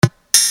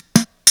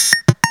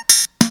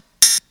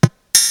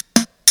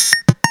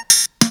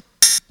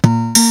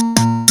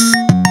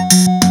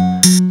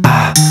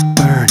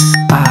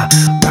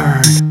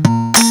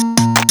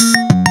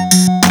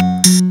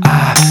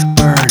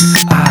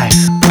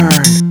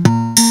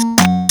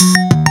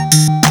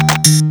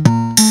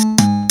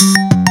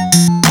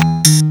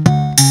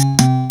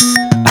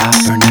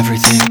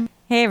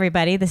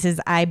everybody. This is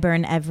I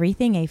Burn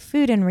Everything, a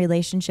food and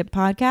relationship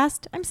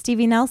podcast. I'm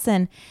Stevie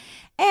Nelson,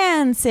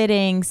 and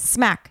sitting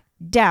smack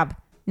dab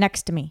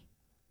next to me,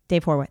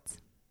 Dave Horwitz.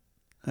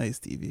 Hi,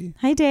 Stevie.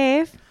 Hi,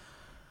 Dave.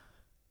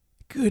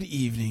 Good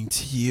evening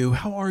to you.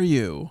 How are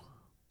you?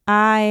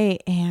 I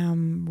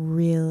am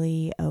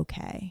really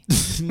okay.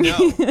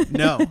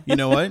 No. You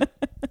know what?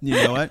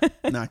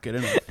 Not good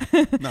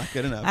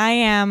enough. I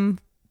am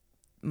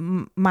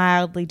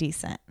mildly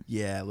decent.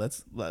 Yeah,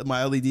 let's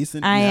mildly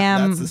decent. I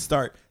am That's the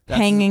start.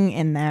 Hanging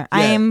in there. Yeah,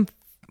 I am.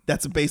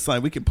 That's a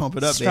baseline. We can pump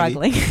it up,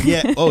 struggling. baby.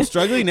 Yeah. Oh,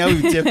 struggling. Now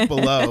we've dipped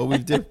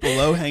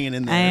below. Hanging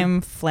in there. I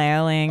am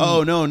flailing.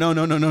 Oh no.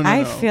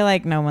 I feel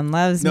like no one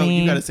loves me. No,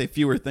 you got to say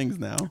fewer things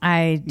now.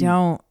 I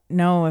don't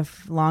know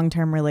if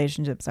long-term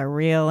relationships are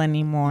real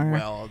anymore.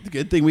 Well, the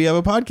good thing we have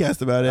a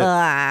podcast about it.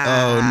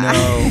 Oh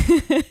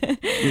no.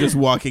 You're just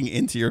walking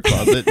into your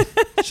closet,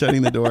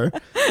 shutting the door.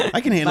 I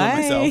can handle it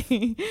myself.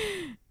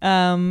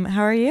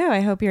 How are you?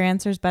 I hope your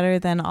answer is better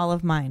than all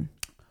of mine.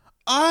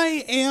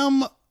 I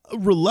am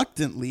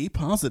reluctantly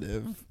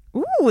positive.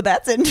 Ooh,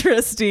 that's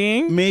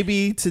interesting.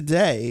 Maybe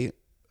today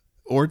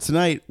or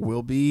tonight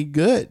will be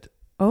good.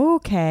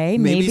 Okay,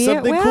 maybe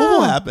something cool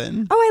will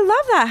happen. Oh, I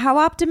love that. How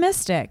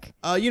optimistic.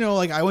 I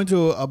went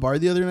to a bar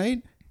the other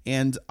night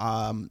and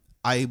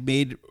I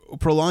made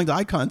prolonged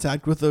eye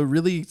contact with a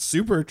really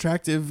super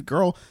attractive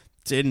girl.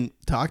 Didn't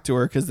talk to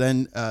her because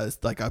then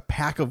like a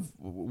pack of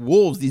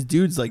wolves, these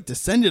dudes like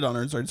descended on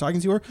her and started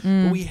talking to her.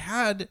 But we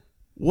had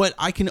what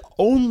I can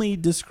only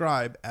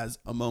describe as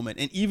a moment.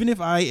 And even if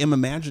I am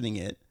imagining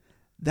it,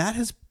 that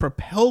has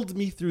propelled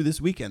me through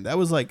this weekend. That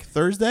was like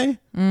Thursday.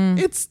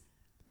 It's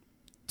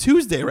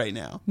Tuesday right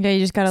now. Yeah, you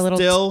just got a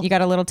little. You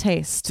got a little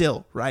taste.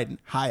 Still riding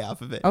high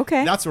off of it.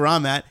 Okay, that's where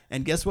I'm at.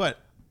 And guess what?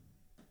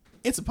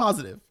 It's a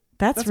positive.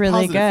 That's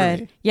really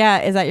good.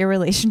 Yeah, is that your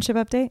relationship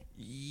update?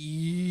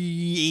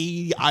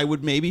 I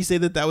would maybe say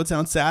that would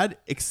sound sad,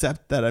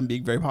 except that I'm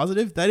being very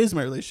positive. That is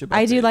my relationship update.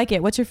 I do like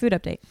it. What's your food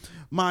update?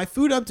 My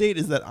food update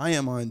is that I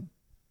am on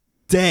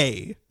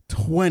day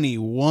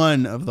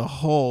 21 of the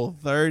whole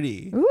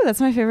 30. Ooh,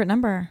 that's my favorite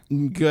number.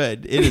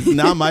 Good. It is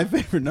not my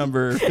favorite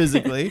number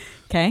physically.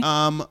 Okay.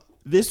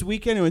 This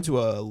weekend I went to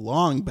a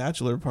long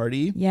bachelor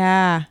party.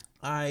 Yeah.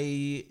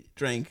 I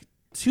drank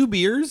 2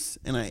 beers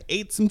and I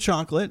ate some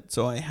chocolate,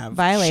 so I have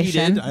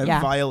violation. Cheated.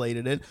 I've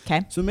violated it.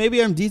 Okay. So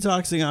maybe I'm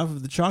detoxing off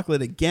of the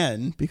chocolate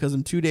again because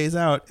I'm 2 days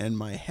out and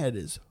my head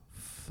is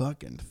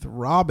fucking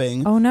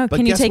throbbing. Oh no!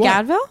 Can you take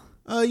Advil?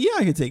 Yeah,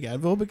 I can take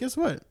Advil, but guess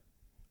what?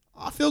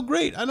 I feel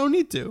great. I don't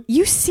need to.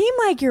 You seem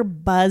like you're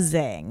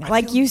buzzing.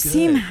 Like you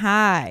seem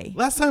high.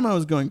 Last time I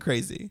was going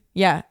crazy.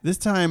 Yeah. This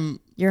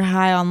time you're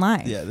high on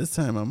life. Yeah, this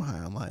time I'm high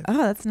on life. Oh,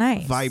 that's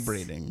nice.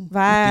 Vibrating. With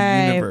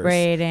the universe.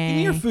 Give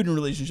me your food and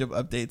relationship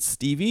updates,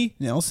 Stevie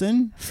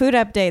Nelson. Food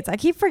updates. I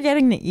keep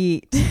forgetting to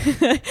eat.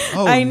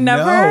 Oh,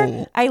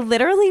 I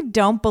literally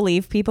don't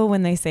believe people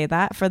when they say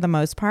that for the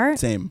most part.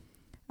 Same.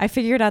 I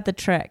figured out the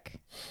trick.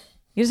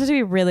 You just have to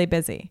be really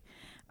busy.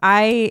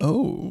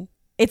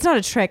 It's not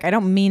a trick. I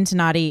don't mean to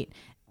not eat.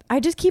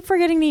 I just keep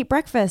forgetting to eat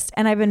breakfast.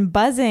 And I've been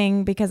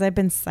buzzing because I've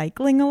been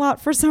cycling a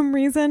lot for some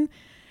reason.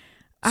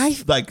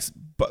 Like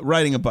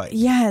riding a bike.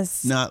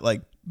 Yes. Not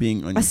like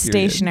being on your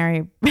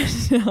stationary.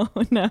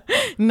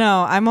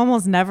 No. I'm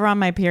almost never on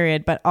my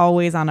period, but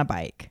always on a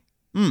bike.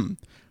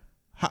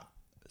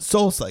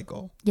 Soul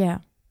Cycle. Yeah.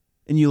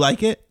 And you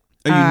like it?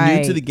 Are you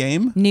new to the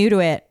game? New to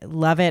it.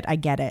 Love it. I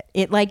get it.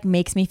 It like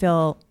makes me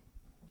feel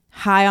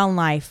high on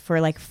life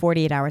for like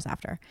 48 hours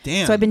after.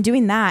 Damn. So I've been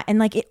doing that, and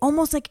like it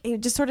almost like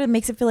it just sort of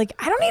makes it feel like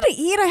I don't need to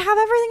eat. I have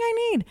everything I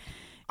need.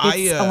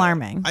 It's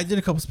alarming. I did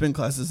a couple spin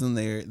classes and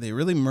they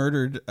really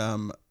murdered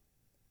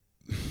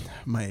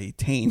my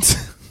taint.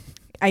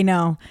 I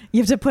know.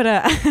 You have to put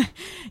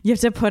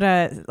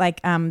a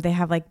like they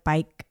have like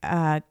bike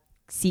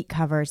seat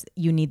covers.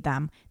 You need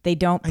them. They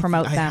don't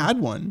promote them. I had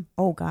one.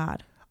 Oh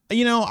God.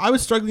 I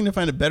was struggling to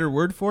find a better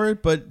word for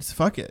it, but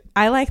fuck it.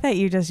 I like that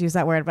you just used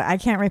that word, but I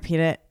can't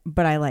repeat it,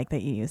 but I like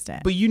that you used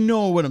it. But you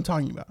know what I'm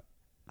talking about.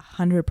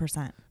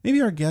 100%.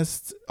 Maybe our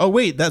guests. Oh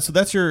wait, what is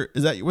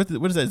that? What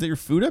is that? Is that your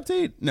food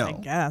update? No. I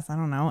guess. I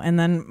don't know. And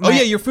then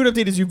your food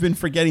update is you've been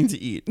forgetting to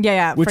eat.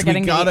 Yeah. Which we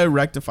gotta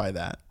rectify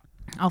that.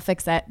 I'll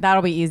fix it.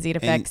 That'll be easy to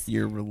fix.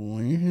 Your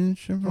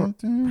relationship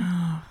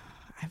update?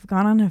 I've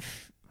gone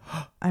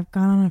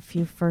on a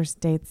few first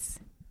dates.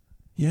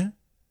 Yeah.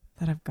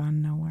 That have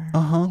gone nowhere.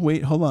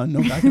 Wait, hold on.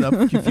 No, back it up.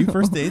 A few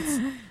first dates.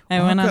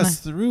 I went on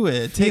through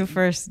it. Few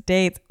first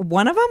dates.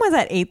 One of them was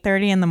at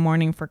 8:30 in the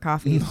morning for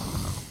coffee.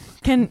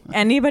 Can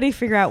anybody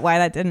figure out why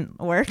that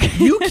didn't work?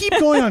 You keep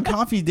going on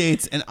coffee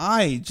dates, and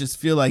I just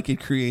feel like it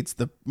creates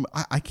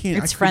I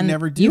can't. It's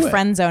never do it. You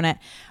friend zone it.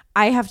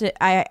 I have to.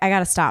 I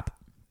gotta stop.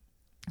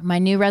 My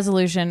new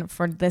resolution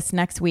for this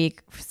next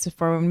week,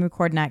 for when we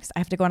record next, I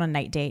have to go on a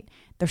night date.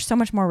 There's so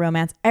much more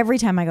romance. Every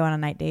time I go on a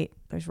night date,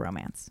 there's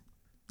romance.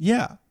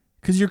 Yeah.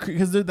 Because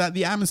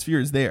the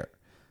atmosphere is there.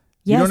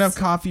 Yes. You don't have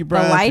coffee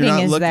breath. The lighting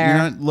is there. You're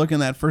not looking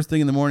that first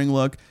thing in the morning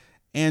look.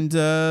 And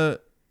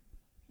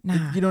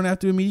you don't have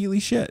to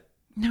immediately shit.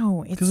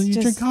 No, it's because when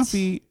you drink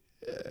coffee,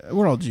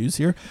 we're all Jews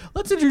here.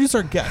 Let's introduce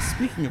our guest.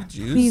 Speaking of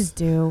Jews. Please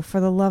do, for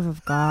the love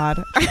of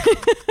God.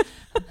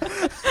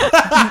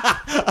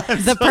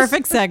 The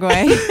perfect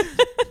segue.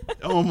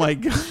 Oh my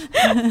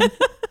God.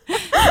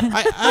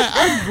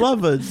 I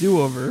love a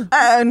do-over.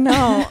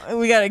 No,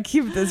 we got to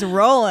keep this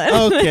rolling.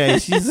 Okay,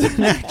 she's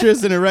an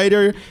actress and a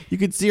writer. You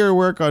can see her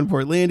work on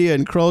Portlandia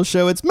and Kroll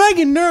Show. It's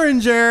Megan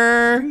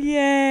Nuringer.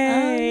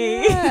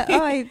 Yay.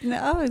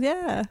 Oh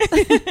yeah.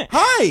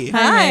 Hi.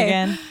 Hi,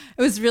 Megan.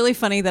 It was really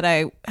funny that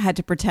I had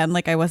to pretend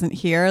like I wasn't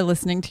here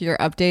listening to your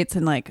updates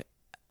and like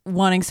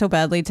wanting so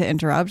badly to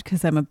interrupt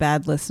because I'm a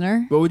bad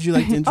listener. What would you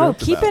like to interrupt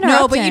keep about?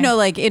 interrupting. No, but you know,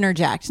 like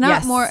interject.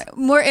 Not Yes.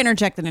 more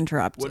interject than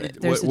interrupt. What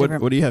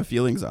do you have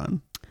feelings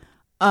on?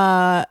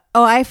 I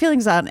have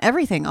feelings on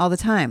everything all the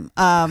time.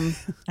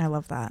 I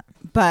love that.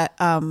 But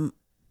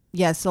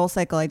yeah, Soul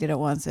Cycle, I did it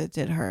once. It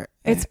did hurt.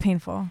 It's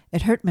painful.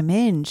 It hurt my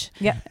minge.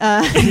 Yeah.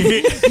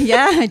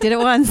 Yeah, I did it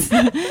once.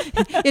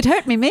 It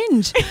hurt me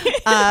minge.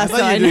 I So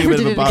thought I you were never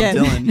doing a bit did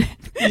of a it Bob again. Dylan.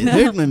 It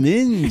hurt my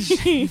minge.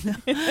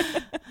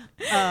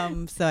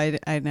 So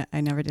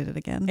I never did it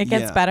again. It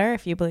gets Yeah. better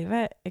if you believe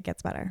it. It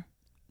gets better.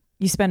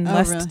 You spend Oh,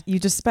 less. really? You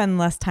just spend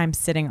less time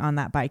sitting on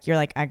that bike. You're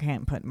like, I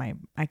can't put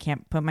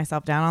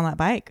myself down on that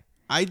bike.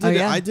 I did. Oh,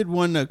 yeah. I did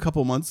one a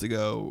couple months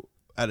ago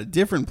at a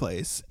different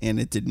place, and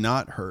it did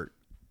not hurt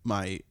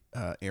my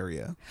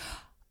area.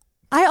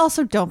 I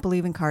also don't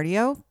believe in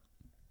cardio.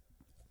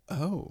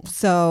 Oh,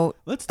 So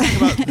let's talk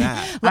about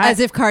that. as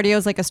if cardio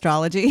is like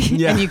astrology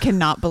Yeah. and you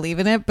cannot believe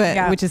in it, but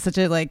Yeah. which is such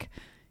a like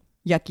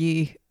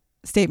yucky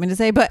statement to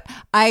say. But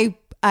I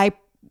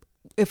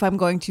if I'm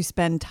going to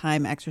spend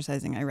time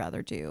exercising, I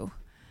rather do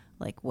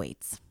like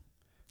weights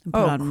and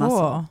put on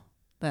muscle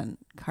than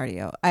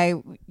cardio.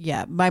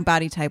 My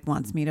body type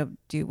wants me to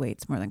do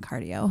weights more than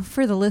cardio.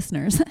 For the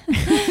listeners,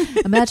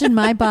 imagine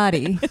my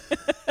body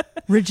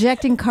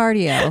rejecting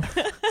cardio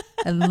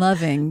and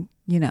loving,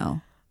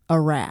 a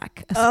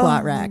rack, a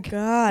squat rack.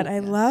 God, I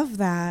love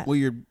that. Well,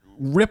 you're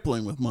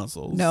rippling with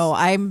muscles. No,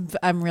 I'm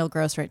real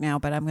gross right now,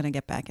 but I'm going to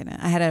get back in it.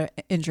 I had an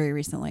injury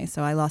recently,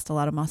 so I lost a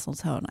lot of muscle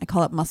tone. I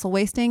call it muscle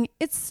wasting.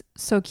 It's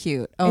so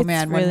cute. Oh It's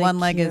man, when really one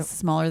leg cute. is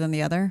smaller than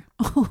the other.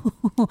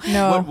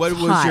 No, What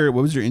hot.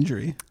 was your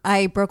injury?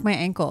 I broke my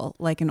ankle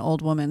like an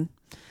old woman.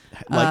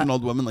 Like an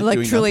old woman, like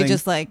doing truly nothing,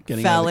 just like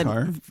getting fell out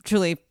of the car?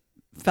 truly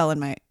fell in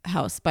my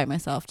house by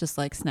myself, just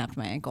like snapped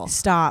my ankle.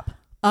 stop.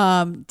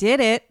 Did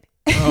it.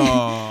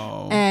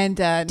 Oh, And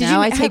you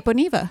now I take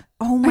Boniva.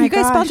 Oh Are my you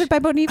guys gosh. sponsored by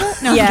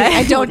Boniva? No, Yeah. I'm kidding.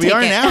 I don't We take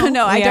are it. now.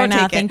 No, I We don't are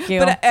now, take it. thank you.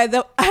 But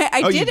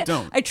I Oh, you did.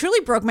 don't. I truly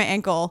broke my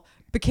ankle,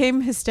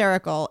 became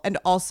hysterical, and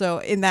also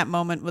in that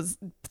moment was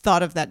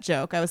thought of that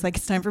joke. I was like,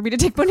 it's time for me to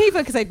take Boniva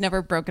because I'd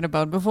never broken a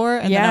bone before,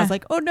 and then I Yeah. was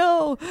like, oh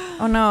no,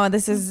 Oh no,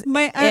 this is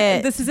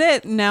it. this is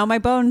it. Now my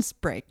bones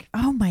break.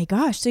 Oh my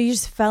gosh! So you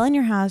just fell in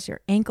your house.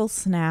 Your ankle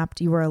snapped.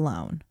 You were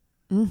alone.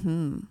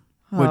 Mm-hmm.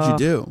 what'd you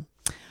do?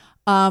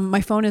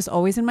 My phone is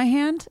always in my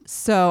hand.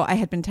 So I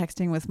had been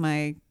texting with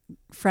my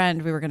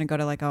friend. We were going to go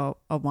to like a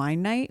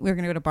wine night. We were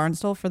going to go to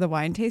Barnstable for the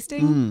wine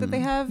tasting that they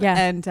have. Yeah.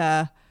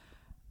 And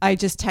I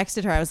just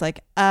texted her. I was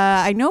like,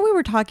 I know we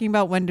were talking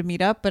about when to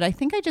meet up, but I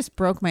think I just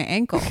broke my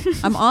ankle.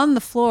 I'm on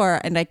the floor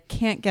and I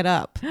can't get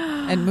up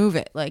and move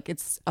it. Like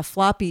it's a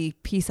floppy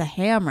piece of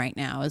ham right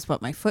now is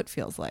what my foot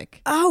feels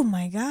like. Oh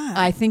my god!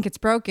 I think it's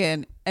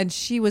broken. And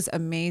she was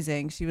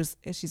amazing.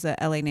 She's a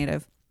LA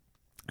native.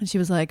 And she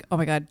was like, oh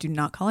my God, do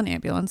not call an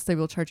ambulance. They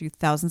will charge you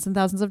thousands and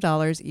thousands of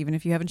dollars, even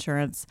if you have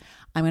insurance.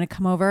 I'm going to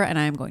come over and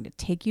I'm going to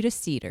take you to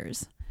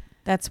Cedars.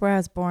 That's where I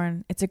was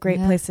born. It's a great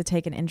Yeah. place to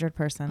take an injured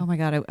person. Oh my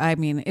God. I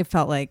mean, it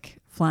felt like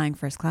flying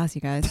first class, you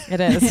guys. It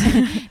is.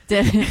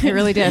 It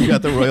really did. You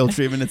got the royal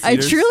treatment at I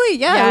Cedars? truly,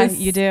 yeah, it was-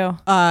 you do.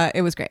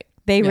 It was great.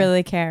 They Yeah.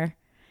 really care.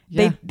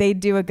 Yeah. They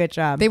do a good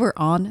job. They were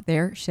on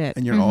their shit.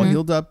 And you're all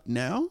healed up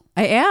now?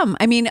 I am.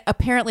 I mean,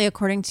 apparently,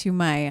 according to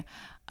my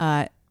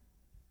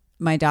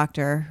my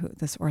doctor,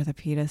 this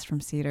orthopedist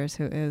from Cedars,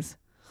 who is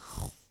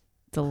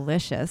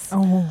delicious.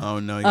 Oh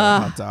no, you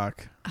got a hot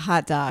doc.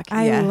 Hot doc.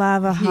 I yeah.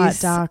 love a hot He's,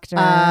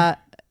 doctor.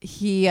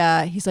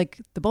 He's like,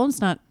 the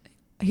bone's not.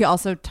 He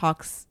also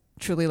talks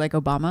truly like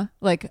Obama.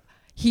 Like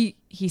he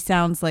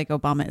sounds like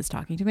Obama is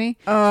talking to me.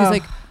 He's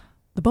like,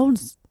 the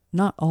bone's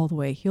not all the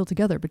way healed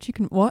together, but you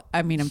can what?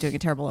 I mean, I'm doing a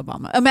terrible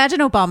Obama. Imagine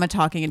Obama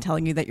talking and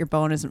telling you that your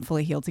bone isn't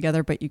fully healed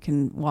together, but you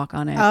can walk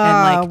on it and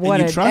like what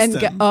And you a- trust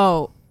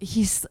him.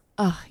 he's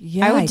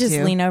yeah. I would just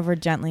do. lean over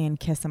gently and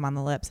kiss him on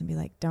the lips and be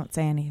like, "Don't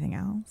say anything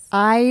else."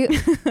 I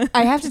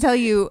have to tell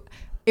you,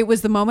 it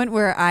was the moment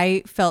where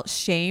I felt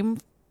shame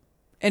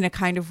in a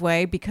kind of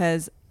way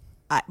because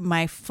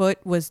my foot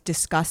was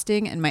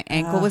disgusting and my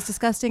ankle was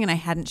disgusting and I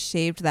hadn't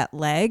shaved that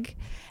leg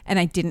and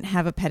I didn't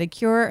have a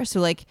pedicure. So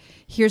like,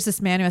 here's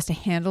this man who has to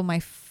handle my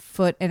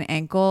foot and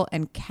ankle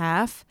and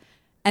calf,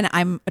 and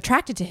I'm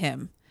attracted to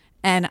him.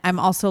 And I'm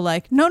also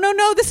like, no,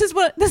 this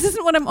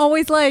isn't what I'm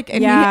always like.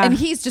 And Yeah. and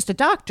he's just a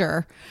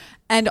doctor.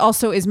 and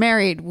also is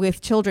married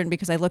with children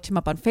because I looked him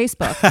up on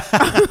Facebook.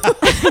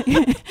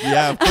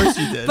 Yeah, of course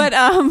you did. But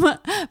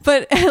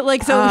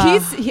like, so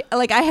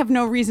like, I have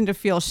no reason to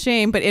feel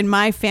shame, but in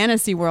my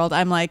fantasy world,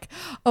 I'm like,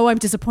 oh, I'm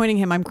disappointing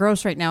him. I'm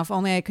gross right now. If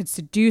only I could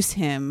seduce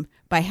him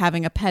by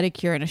having a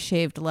pedicure and a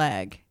shaved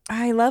leg.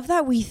 I love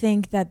that we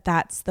think that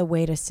that's the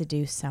way to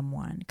seduce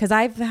someone. Because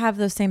I have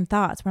those same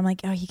thoughts where I'm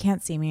like, oh, he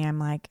can't see me. I'm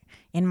like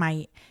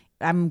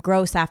I'm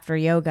gross after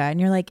yoga.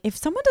 And you're like, if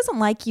someone doesn't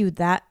like you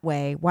that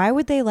way, why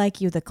would they like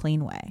you the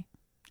clean way?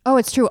 Oh,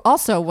 it's true.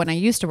 Also, when I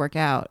used to work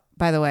out,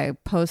 by the way,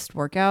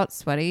 post-workout,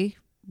 sweaty,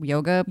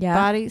 yoga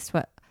body,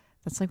 sweat.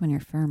 That's like when your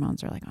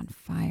pheromones are like on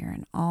fire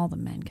and all the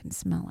men can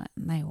smell it.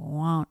 And they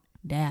want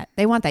that.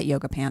 They want that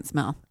yoga pant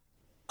smell.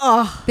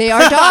 Oh, they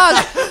are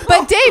dog.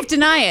 But Dave,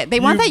 deny it.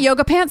 They want that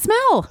yoga pant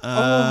smell.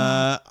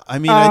 I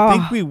mean, I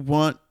think we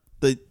want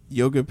the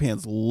yoga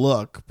pants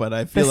look, but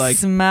I feel like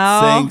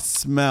saying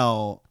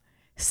smell.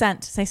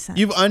 Scent. Say scent.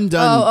 You've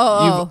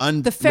undone. You've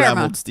the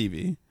unraveled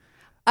Stevie.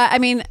 I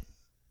mean,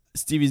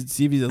 Stevie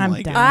doesn't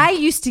like it. I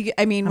used to.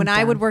 I mean, when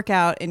I would work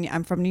out, and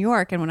I'm from New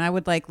York, and when I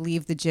would like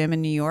leave the gym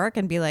in New York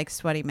and be like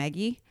sweaty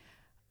Maggie.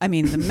 I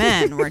mean, the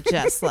men were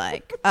just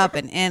like up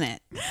and in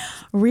it.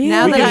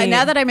 Really?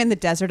 Now that I'm in the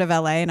desert of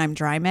LA and I'm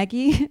dry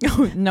Maggie,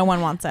 no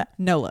one wants it.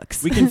 No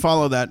looks. We can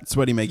follow that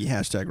sweaty Maggie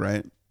hashtag,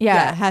 right?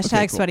 Yeah. Hashtag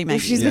okay, cool. sweaty Maggie.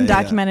 She's been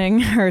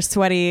documenting her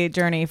sweaty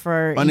journey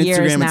for on years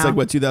Instagram. now. It's like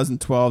what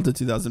 2012 to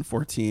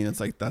 2014. It's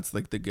like that's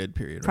like the good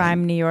period. Prime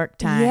right? New York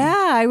time.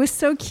 Yeah, I was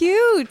so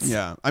cute.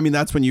 Yeah, I mean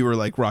that's when you were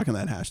like rocking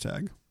that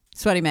hashtag.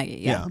 Sweaty Maggie.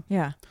 Yeah.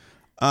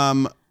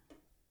 I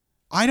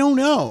don't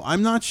know.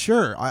 I'm not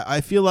sure.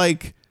 I feel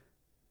like.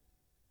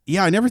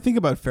 Yeah, I never think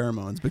about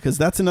pheromones because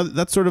that's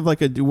sort of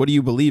like what do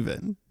you believe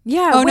in?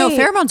 Yeah. Oh, no,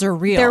 pheromones are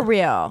real. They're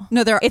real.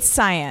 No, it's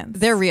science.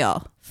 They're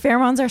real.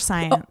 Pheromones are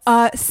science.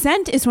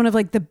 Scent is one of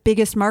like the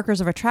biggest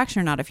markers of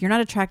attraction or not. If you're not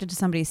attracted to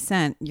somebody's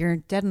scent, you're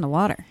dead in the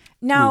water.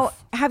 Now,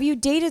 have you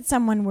dated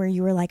someone where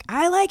you were like,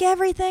 I like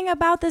everything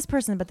about this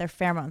person, but their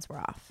pheromones were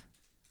off?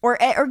 Or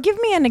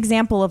give me an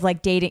example of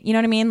like dating. You know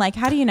what I mean? Like,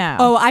 how do you know?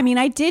 Oh, I mean,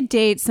 I did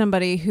date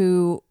somebody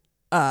who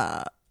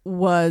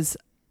was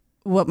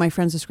what my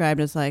friends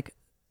described as like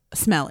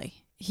smelly.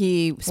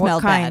 He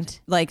smelled bad.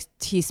 Like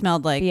he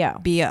smelled like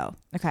BO.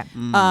 Okay.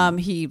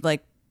 He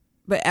like,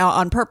 but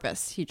on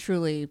purpose. He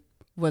truly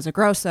was a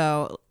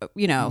grosso.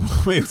 You know,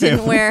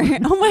 didn't wear.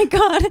 Oh my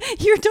God,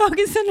 your dog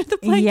is under the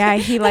blanket. Yeah,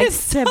 he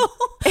likes to.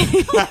 Oh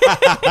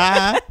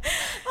my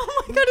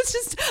God, it's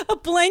just a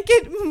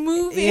blanket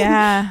moving.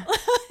 Yeah.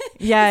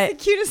 Yeah.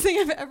 It's the cutest thing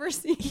I've ever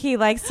seen. He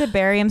likes to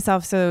bury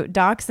himself. So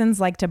dachshunds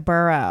like to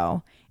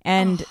burrow,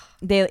 and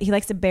he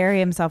likes to bury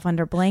himself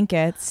under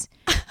blankets.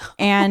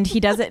 And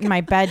he does it in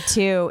my bed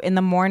too. In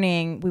the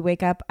morning,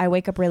 I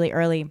wake up really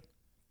early,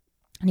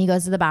 and he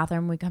goes to the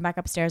bathroom. We come back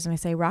upstairs and I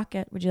say,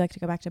 Rocket, would you like to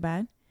go back to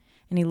bed?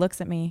 And he looks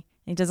at me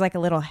and he does like a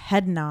little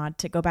head nod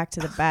to go back to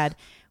the bed.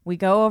 We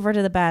go over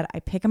to the bed. I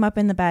pick him up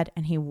in the bed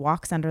and he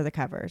walks under the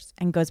covers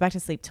and goes back to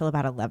sleep till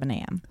about 11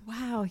 a.m.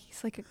 Wow.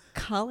 He's like a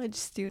college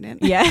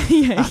student. Yeah,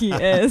 he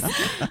is.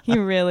 He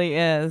really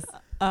is.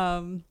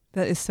 That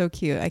is so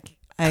cute.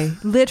 I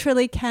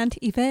literally can't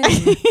even.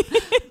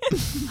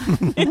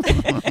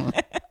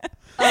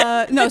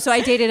 No, so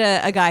I dated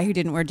a guy who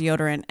didn't wear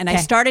deodorant, and I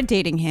started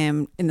dating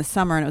him in the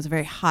summer, and it was a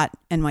very hot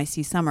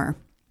NYC summer.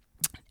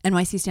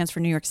 NYC stands for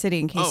New York City,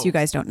 in case you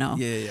guys don't know.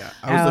 Yeah.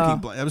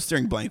 I was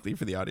staring blankly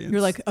for the audience.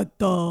 You're like, a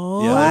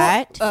dog? Yeah,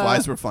 what?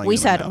 Flies were flying. We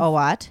said, oh,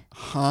 what?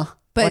 Huh?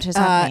 But what does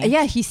that mean?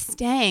 Yeah, he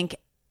stank,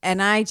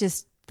 and I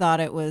just thought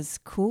it was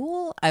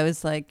cool. I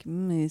was like,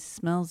 he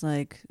smells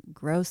like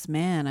gross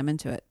man. I'm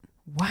into it.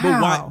 Wow.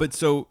 But why? But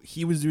so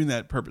he was doing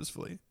that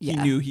purposefully.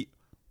 Yeah. He knew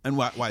and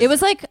why it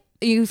was like,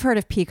 you've heard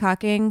of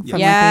peacocking? From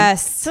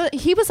yes. So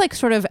he was like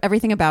sort of,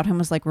 everything about him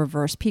was like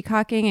reverse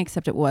peacocking,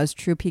 except it was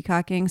true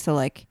peacocking. So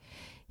like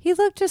he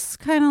looked just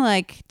kind of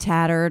like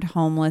tattered,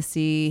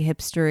 homelessy,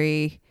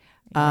 hipstery.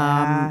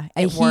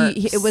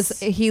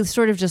 He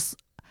sort of just,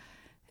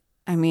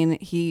 I mean,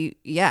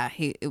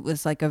 it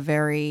was like a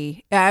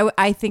very,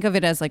 I think of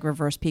it as like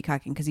reverse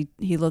peacocking because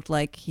he looked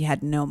like he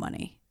had no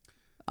money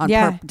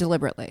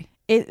deliberately.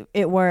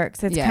 It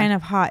works. It's kind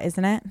of hot,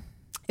 isn't it?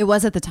 It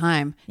was at the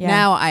time. Yeah.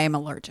 Now I am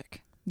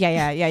allergic.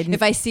 Yeah.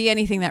 If I see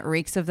anything that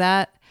reeks of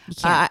that,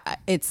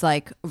 it's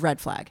like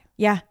red flag.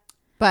 Yeah.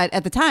 But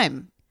at the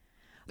time,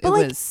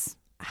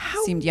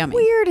 seemed yummy. How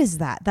weird is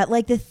that? That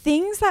like the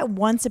things that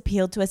once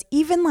appealed to us,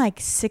 even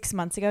like 6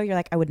 months ago, you're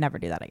like, I would never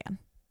do that again.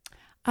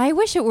 I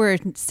wish it were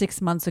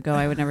 6 months ago.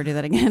 I would never do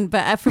that again.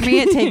 But for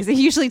me, it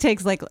usually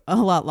takes like a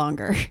lot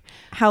longer.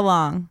 How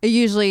long?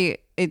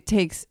 It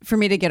takes for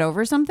me to get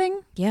over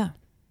something. Yeah.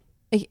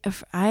 It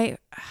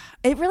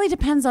really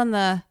depends on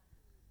I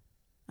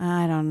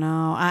don't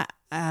know.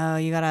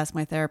 You got to ask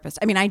my therapist.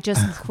 I mean, I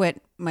just quit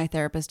my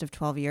therapist of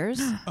 12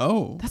 years.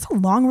 Oh. That's a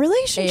long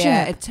relationship.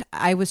 Yeah.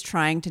 I was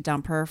trying to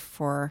dump her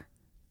for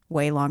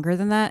way longer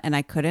than that, and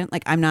I couldn't.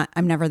 Like, I'm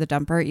never the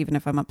dumper, even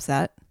if I'm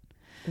upset.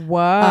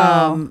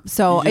 Whoa.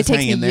 So it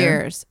takes me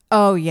years.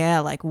 Oh,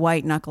 yeah. Like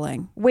white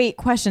knuckling. Wait,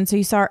 question. So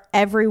you saw her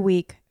every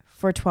week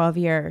for 12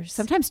 years.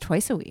 Sometimes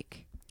twice a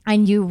week.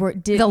 And you were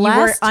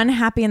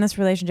unhappy in this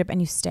relationship and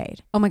you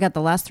stayed. Oh my God.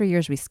 The last 3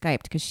 years we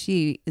Skyped because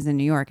she is in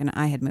New York and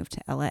I had moved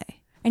to LA.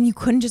 And you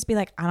couldn't just be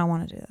like, I don't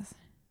want to do this.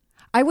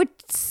 I would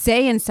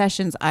say in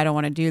sessions, I don't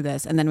want to do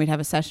this. And then we'd have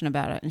a session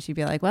about it. And she'd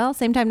be like, well,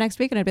 same time next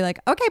week. And I'd be like,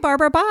 okay,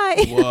 Barbara,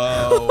 bye.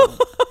 Whoa. Wow.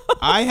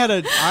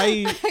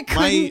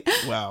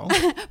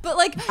 But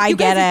like, I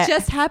get it. It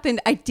just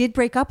happened. I did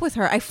break up with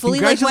her. I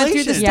fully like went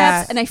through the steps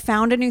Yes. and I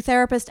found a new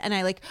therapist and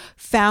I like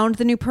found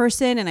the new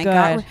person and I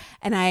got,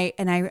 and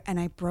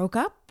I broke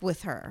up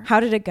with her. How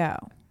did it go?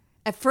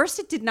 At first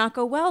it did not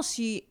go well.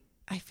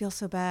 I feel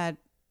so bad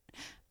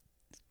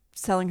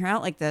selling her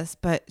out like this,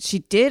 but she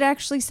did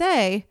actually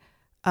say,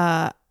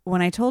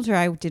 when I told her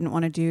I didn't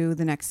want to do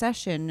the next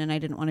session and I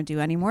didn't want to do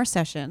any more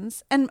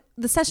sessions, and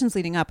the sessions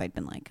leading up, I'd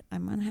been like,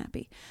 I'm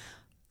unhappy.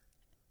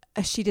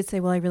 She did say,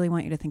 well, I really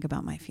want you to think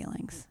about my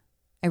feelings.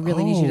 I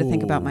really need you to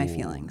think about my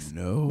feelings.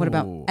 No. What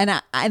about,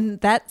 and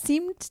that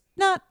seemed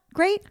not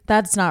great.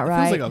 That's not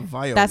right. Feels like a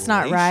violation. That's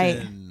not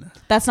right.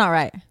 That's not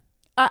right.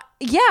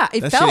 Yeah,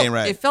 That shit ain't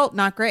right. It felt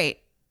not great.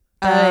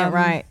 That ain't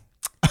right.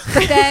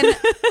 But then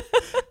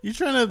You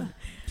trying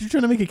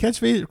to make a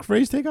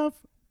catchphrase takeoff?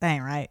 That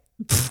ain't right.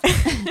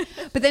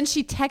 But then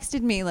she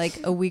texted me like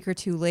a week or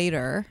two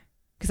later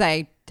because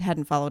I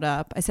hadn't followed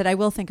up. I said, I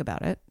will think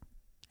about it.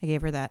 I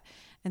gave her that.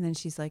 And then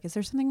she's like, is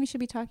there something we should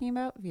be talking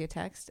about via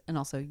text? And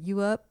also, you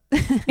up?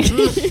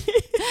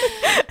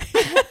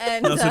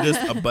 And also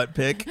just a butt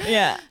pic.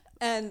 Yeah.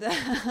 And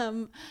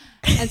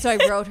so I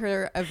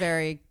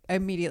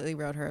immediately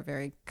wrote her a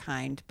very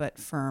kind but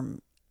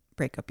firm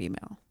breakup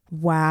email.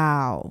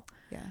 Wow.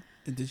 Yeah.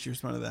 And did she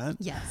respond to that?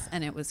 Yes.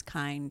 And it was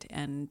kind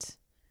and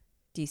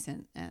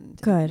decent and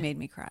good. Made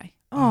me cry.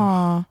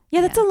 Oh, yeah,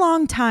 that's a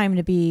long time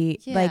to be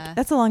like, Yeah.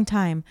 that's a long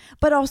time.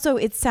 But also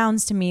it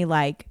sounds to me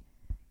like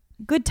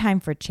good time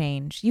for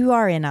change. You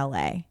are in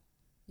LA.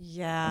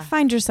 Yeah.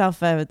 Find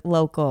yourself a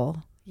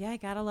local. Yeah, I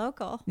got a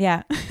local.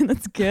 Yeah,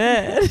 that's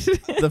good.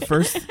 The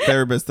first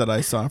therapist that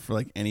I saw for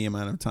like any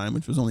amount of time,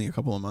 which was only a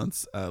couple of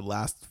months,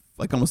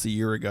 like almost a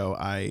year ago,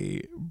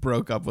 I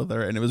broke up with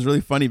her. And it was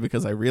really funny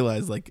because I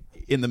realized like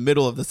in the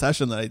middle of the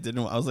session that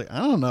I was like, I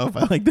don't know if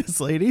I like this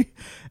lady.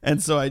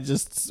 And so I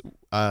just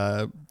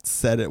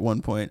said at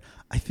one point,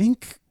 I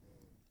think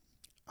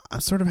I'm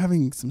sort of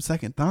having some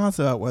second thoughts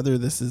about whether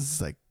this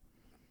is like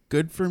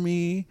good for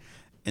me.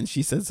 And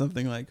she said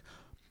something like,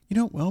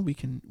 well, we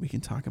can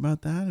talk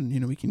about that, and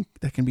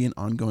that can be an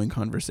ongoing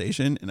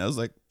conversation. And I was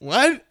like,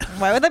 what?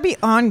 Why would that be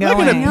ongoing? I'm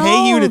not going to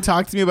pay you to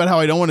talk to me about how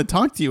I don't want to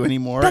talk to you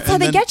anymore. That's how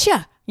they get you.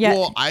 Yeah.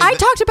 Well, I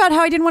talked about how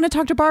I didn't want to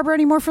talk to Barbara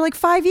anymore for like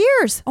 5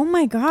 years. Oh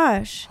my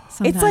gosh.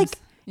 Sometimes.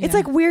 It's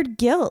like weird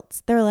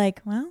guilt. They're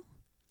like, well,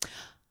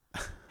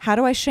 how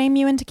do I shame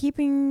you into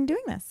keeping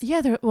doing this?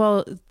 Yeah,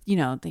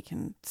 they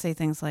can say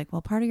things like,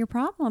 well, part of your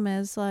problem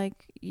is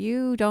like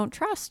you don't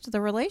trust the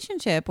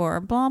relationship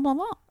or blah, blah,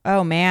 blah.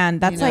 Oh man,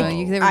 that's I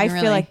really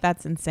feel like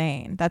that's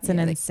insane. That's an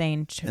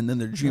insane. And then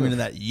they're dreaming of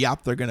that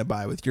yacht they're going to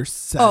buy with your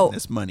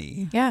sadness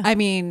money. Yeah. I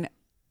mean,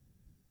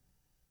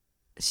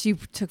 she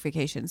took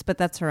vacations, but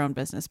that's her own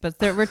business. But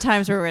there were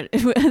times where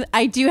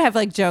I do have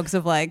like jokes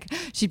of like,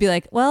 she'd be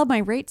like, well, my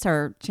rates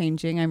are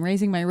changing. I'm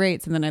raising my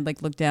rates. And then I'd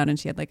like look down and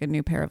she had like a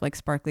new pair of like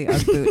sparkly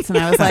Ugg boots. And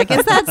I was like,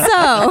 is that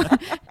so?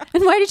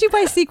 And why did you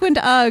buy sequined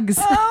Uggs?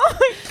 Oh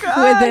my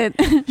God. With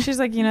it? She's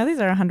like, these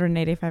are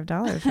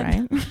 $185,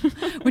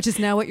 right? Which is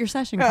now what your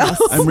session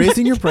costs. I'm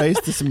raising your price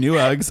to some new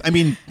Uggs. I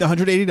mean,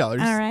 $180. All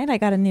right. I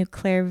got a new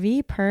Claire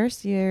V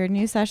purse. Your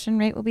new session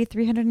rate will be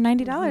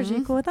 $390. Are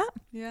you cool with that?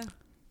 Yeah.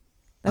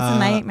 That's a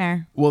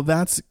nightmare. Well,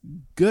 that's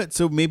good.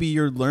 So maybe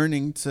you're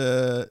learning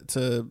to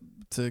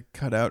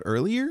cut out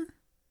earlier.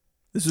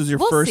 This was your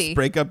first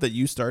breakup that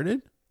you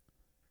started?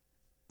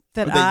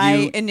 That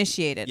I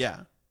initiated.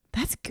 Yeah.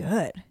 That's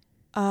good.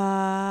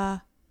 Yeah.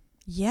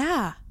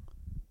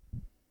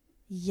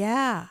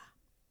 Yeah.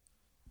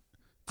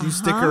 Do you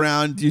stick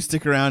around? Do you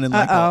stick around and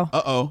like,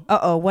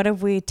 What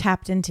have we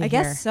tapped into I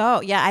here? guess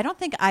so. Yeah. I don't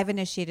think I've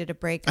initiated a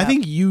breakup. I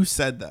think you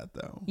said that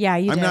though. Yeah,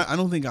 you did. I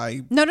don't think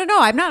I. No.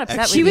 I'm not upset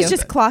with She you. was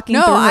just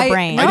clocking through her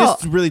brain. I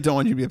just really don't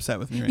want you to be upset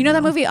with me right now. You know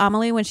that movie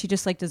Amelie when she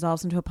just like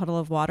dissolves into a puddle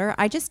of water?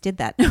 I just did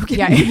that. No,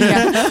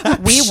 Yeah.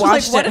 We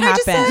watched it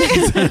happen.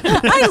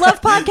 I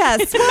love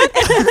podcasts.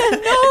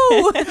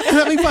 What? No. I'm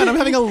having fun. I'm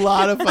having a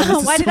lot of fun. This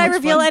is Why so did I much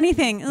reveal fun.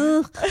 anything?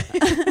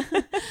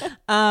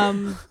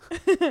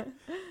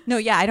 No,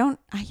 yeah, I don't.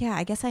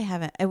 I guess I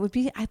haven't.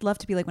 I'd love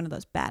to be like one of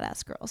those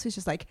badass girls who's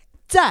just like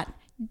done.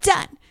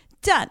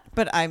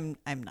 But I'm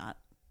not.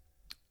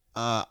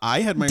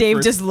 I had my Dave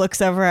first, just looks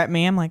over at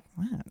me. I'm like,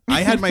 what?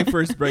 I had my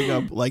first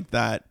breakup like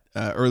that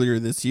earlier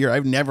this year.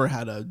 I've never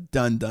had a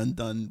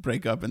done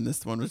breakup, and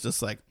this one was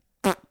just like,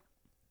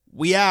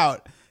 we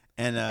out.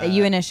 And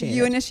You initiated.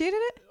 You initiated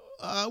it?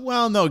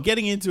 Well, no.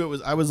 Getting into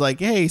it I was like,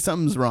 hey,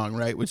 something's wrong,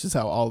 right? Which is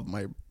how all of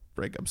my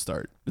breakups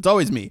start. It's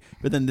always me.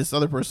 But then this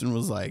other person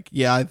was like,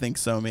 yeah, I think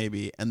so,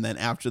 maybe. And then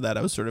after that,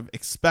 I was sort of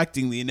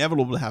expecting the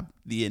inevitable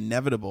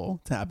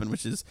to happen,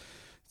 which is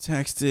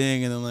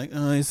texting, and then like,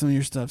 oh, some of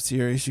your stuff's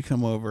here. You should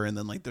come over. And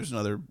then like, there's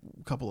another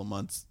couple of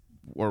months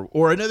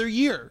or another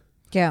year.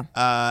 Yeah.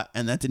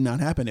 And that did not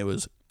happen. It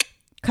was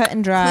cut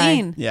and dry.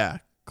 Clean. Yeah,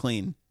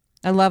 clean.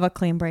 I love a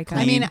clean breakup.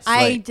 I mean,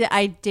 slate.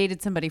 I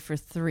dated somebody for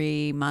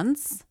 3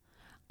 months,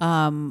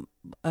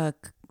 a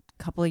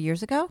couple of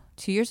years ago,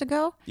 2 years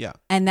ago. Yeah.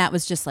 And that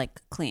was just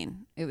like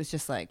clean. It was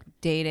just like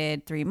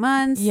dated 3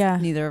 months. Yeah.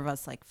 Neither of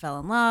us like fell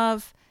in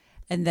love.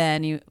 And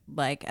then you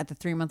like at the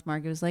 3-month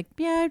mark, it was like,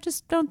 yeah, I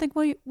just don't think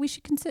we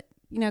should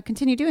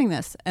continue doing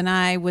this. And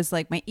I was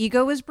like, my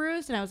ego was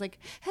bruised, and I was like,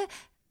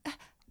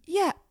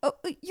 yeah, oh,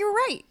 you're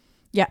right.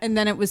 Yeah. And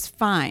then it was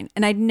fine.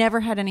 And I'd never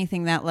had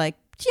anything that like,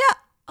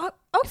 yeah,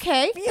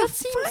 okay, Yeah,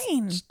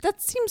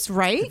 that seems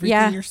right. Everything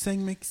Yeah. you're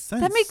saying makes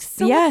sense. That makes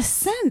so much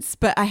sense.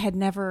 But I had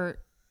never.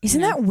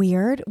 Isn't that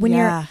weird? When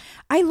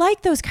I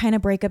like those kind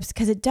of breakups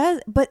because it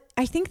does, but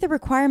I think the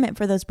requirement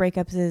for those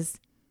breakups is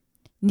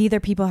neither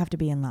people have to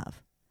be in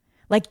love.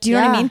 Like, do you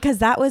know what I mean? Because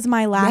that was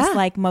my last,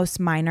 like, most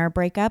minor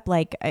breakup.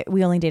 Like,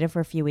 we only dated for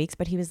a few weeks,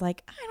 but he was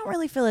like, I don't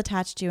really feel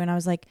attached to you. And I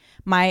was like,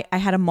 I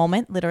had a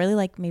moment, literally,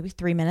 like, maybe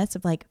 3 minutes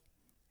of like,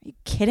 are you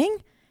kidding?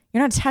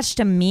 You're not attached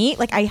to me?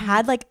 Like, I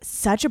had, like,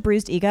 such a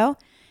bruised ego.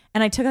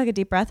 And I took, like, a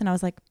deep breath, and I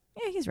was like,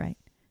 yeah, he's right.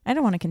 I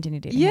don't want to continue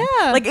dating him.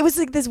 Like, it was,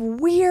 like, this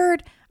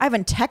weird, I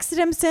haven't texted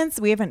him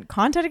since. We haven't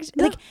contacted.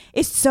 Like,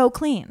 it's so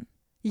clean.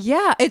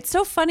 Yeah. It's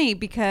so funny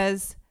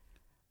because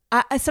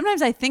I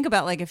sometimes I think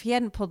about, like, if he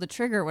hadn't pulled the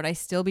trigger, would I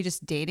still be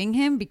just dating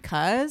him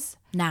because...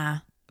 Nah.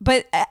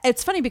 But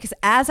it's funny because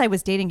as I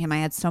was dating him, I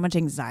had so much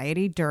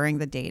anxiety during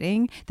the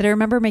dating that I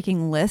remember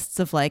making lists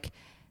of, like,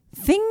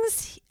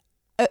 things...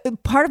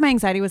 part of my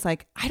anxiety was,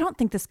 like, I don't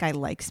think this guy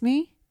likes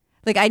me.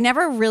 Like, I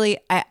never really...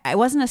 I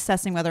wasn't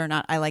assessing whether or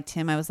not I liked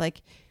him. I was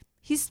like,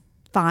 he's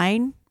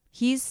fine.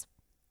 He's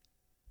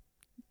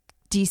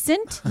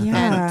decent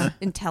and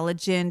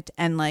intelligent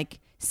and, like...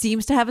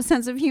 seems to have a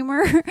sense of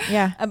humor.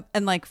 Yeah.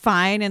 And like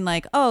fine and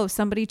like, oh,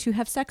 somebody to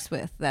have sex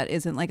with that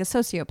isn't like a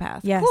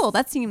sociopath. Yes. Cool.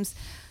 That seems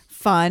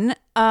fun.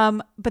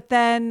 But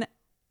then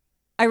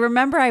I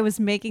remember I was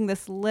making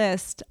this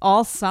list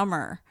all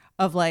summer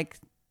of like,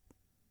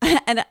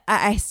 and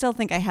I still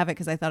think I have it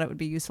because I thought it would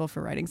be useful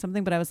for writing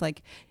something, but I was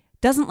like,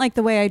 doesn't like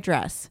the way I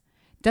dress.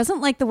 Doesn't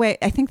like the way,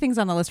 I think things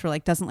on the list were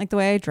like, doesn't like the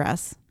way I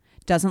dress.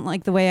 Doesn't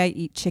like the way I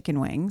eat chicken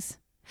wings.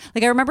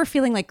 Like, I remember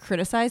feeling like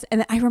criticized,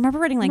 and I remember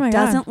writing like,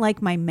 doesn't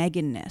like my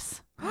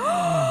Megan-ness.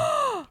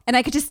 And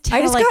I could just tell.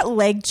 I just like, got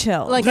leg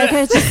chill. Like, I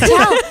could just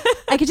tell.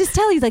 I could just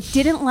tell he like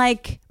didn't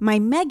like my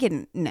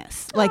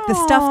Megan-ness. Like the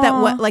stuff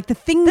that like the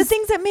things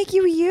that make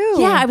you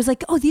you. Yeah, I was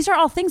like, oh, these are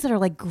all things that are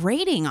like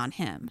grating on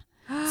him.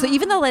 So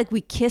even though like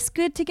we kiss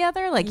good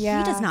together, like he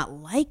does not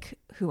like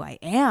who I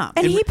am.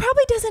 And he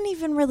probably doesn't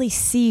even really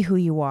see who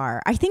you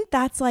are. I think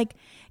that's like,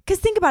 because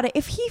think about it.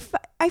 If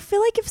I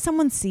feel like if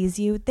someone sees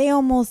you, they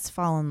almost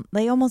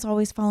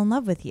always fall in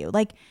love with you.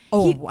 Like,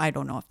 I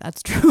don't know if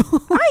that's true.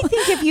 I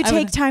think if you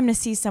take time to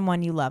see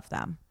someone, you love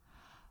them.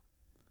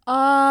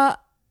 But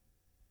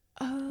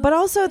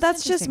also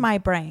that's just my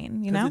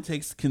brain, you know? It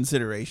takes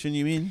consideration,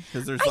 you mean?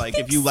 Because there's like,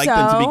 if you like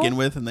them to begin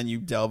with and then you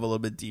delve a little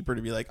bit deeper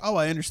to be like, oh,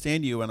 I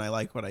understand you and I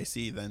like what I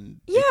see,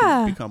 then it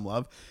can become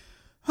love.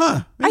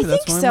 Huh. Maybe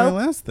that's why my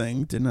last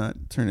thing did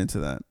not turn into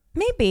that.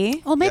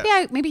 Maybe. Well, maybe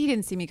he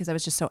didn't see me because I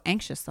was just so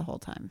anxious the whole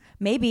time.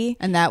 Maybe.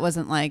 And that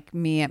wasn't like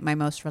me at my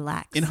most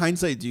relaxed. In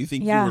hindsight, do you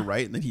think you were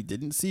right and that he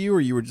didn't see you,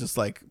 or you were just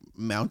like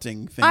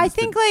mounting things? I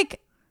think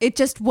like it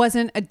just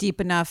wasn't a deep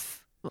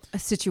enough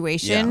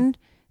situation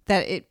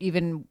that it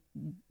even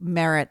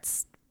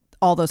merits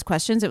all those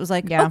questions. It was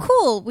like, oh,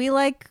 cool. We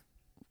like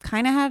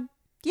kind of had,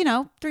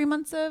 3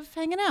 months of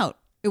hanging out.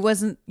 It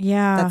wasn't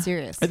that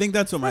serious. I think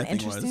that's what my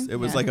thing was. It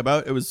was like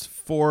it was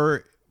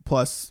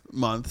 4+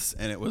 months,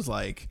 and it was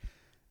like,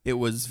 it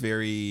was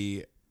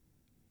very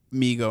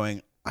me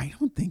going, I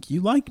don't think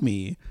you like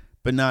me,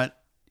 but not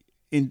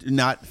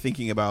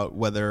thinking about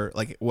whether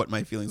like what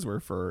my feelings were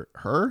for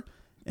her.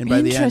 And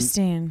by the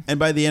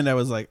end, I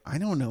was like, I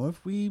don't know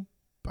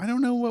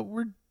what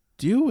we're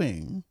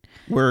doing.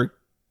 We're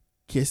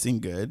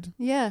kissing good.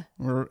 Yeah.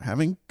 We're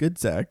having good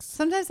sex.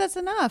 Sometimes that's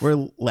enough.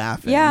 We're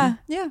laughing. Yeah.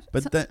 Yeah.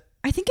 But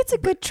I think it's a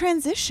good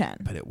transition.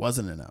 But it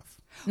wasn't enough.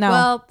 No.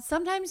 Well,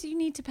 sometimes you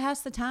need to pass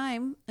the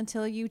time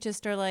until you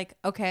just are like,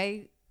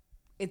 okay,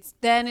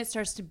 then it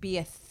starts to be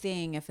a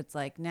thing. If it's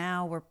like,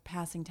 now we're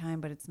passing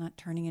time, but it's not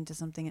turning into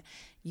something,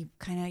 you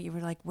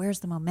were like, where's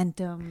the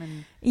momentum?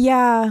 And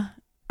yeah,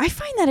 I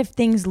find that if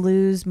things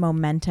lose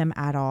momentum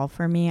at all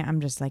for me,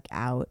 I'm just like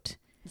out.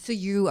 So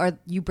you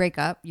break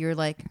up, you're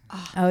like,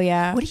 oh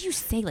yeah. What do you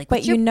say? Like,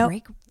 but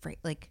break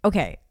like,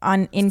 okay.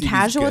 In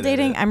casual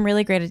dating, I'm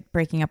really great at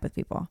breaking up with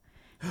people.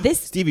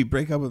 Stevie,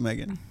 break up with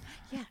Megan.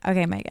 Yeah.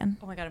 Okay, Megan.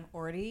 Oh my God, I'm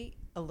already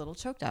a little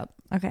choked up.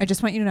 Okay. I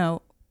just want you to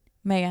know,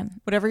 Megan,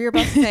 whatever you're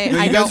about to say,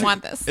 I don't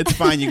want this. It's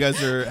fine. You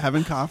guys are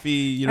having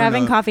coffee. We're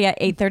having coffee at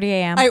 8:30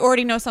 a.m. I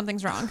already know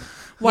something's wrong.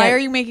 Why are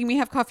you making me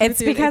have coffee?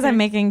 It's because I'm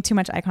making too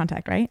much eye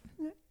contact, right?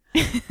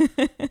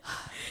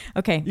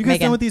 Okay. You guys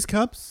done with these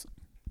cups?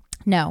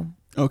 No.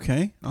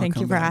 Okay. Thank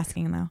you for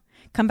asking, though.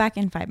 Come back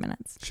in 5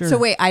 minutes. Sure. So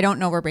wait, I don't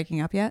know we're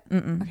breaking up yet?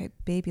 Mm-mm. Okay,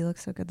 babe, you look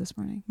so good this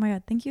morning. Oh my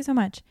God. Thank you so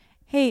much.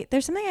 Hey,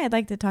 there's something I'd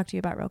like to talk to you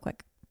about real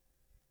quick.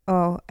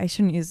 Oh, I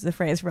shouldn't use the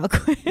phrase real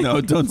quick. No,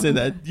 don't say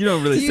that. You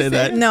don't really say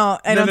that. No,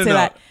 I don't say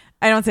that.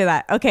 I don't say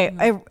that. Okay.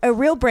 Mm. A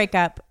real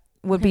breakup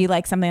would be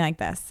like something like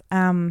this.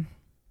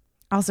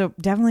 Also,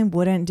 definitely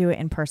wouldn't do it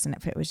in person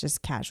if it was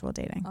just casual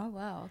dating. Oh,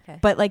 wow. Okay.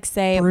 But like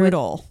say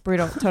brutal.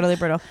 Totally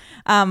brutal.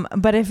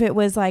 But if it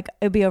was like,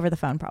 it'd be over the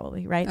phone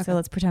probably, right? Okay. So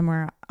let's pretend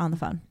we're on the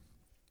phone.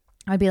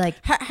 I'd be like,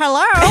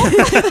 hello.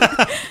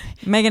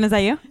 Megan, is that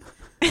you?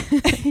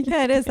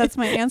 Yeah, it is. That's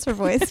my answer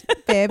voice,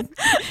 babe.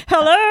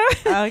 Hello.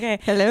 Okay.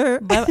 Hello.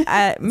 But,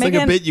 It's Megan,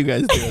 like a bit you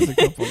guys do as a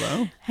couple,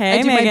 though.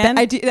 Hey, Megan.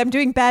 I'm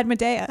doing bad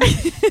Medea.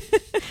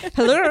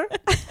 Hello.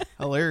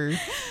 Hello.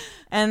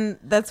 And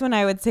that's when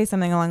I would say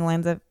something along the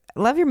lines of,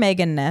 love your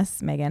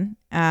Megan-ness, Megan.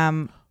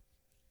 I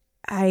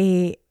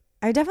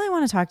definitely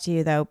want to talk to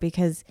you though,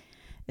 because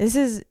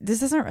this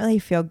doesn't really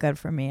feel good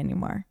for me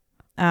anymore.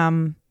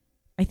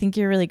 I think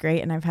you're really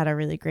great and I've had a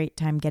really great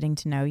time getting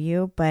to know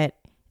you, but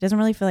it doesn't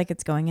really feel like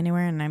it's going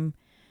anywhere. And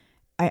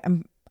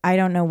I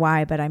don't know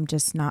why, but I'm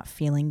just not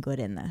feeling good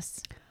in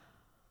this.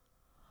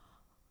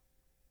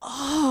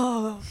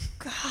 Oh,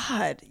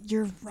 God,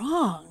 you're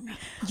wrong.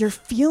 Your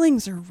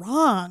feelings are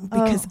wrong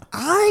because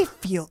I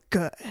feel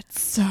good.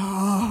 So,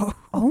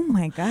 oh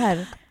my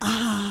God.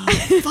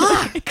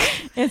 Fuck.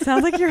 It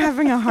sounds like you're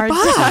having a hard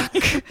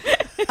time.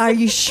 Are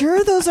you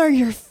sure those are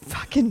your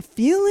fucking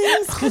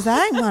feelings? Because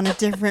I'm on a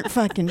different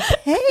fucking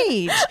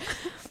page.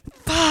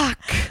 Fuck.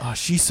 Oh,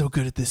 she's so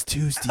good at this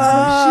too, Steve.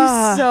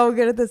 She's so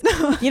good at this.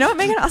 You know what,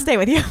 Megan? I'll stay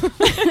with you.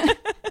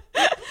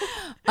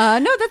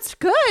 No, that's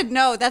good.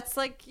 No, that's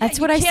like that's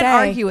what I say.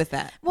 Can't argue with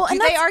that. Well, do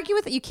and they argue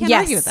with it? You can't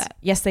argue with that.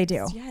 Yes, they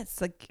do. Yeah, it's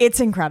like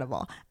it's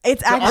incredible.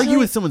 It's to actually argue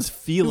with someone's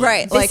feelings,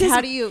 right. This Like, is- how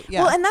do you?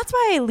 Yeah. Well, and that's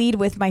why I lead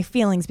with my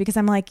feelings because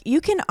I'm like,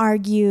 you can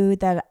argue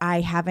that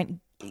I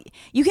haven't.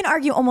 You can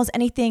argue almost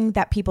anything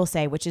that people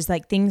say, which is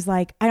like things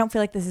like, I don't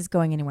feel like this is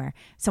going anywhere.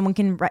 Someone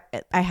can.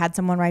 I had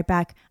someone write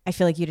back, I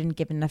feel like you didn't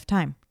give enough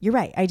time. You're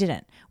right, I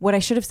didn't. What I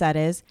should have said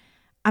is,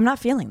 I'm not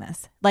feeling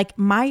this. Like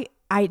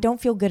I don't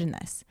feel good in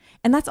this.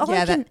 And that's all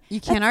I can. You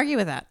can't argue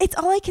with that. It's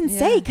all I can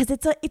say because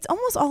it's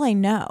almost all I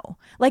know.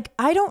 Like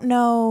I don't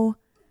know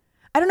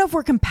if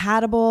we're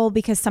compatible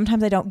because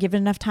sometimes I don't give it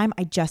enough time.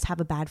 I just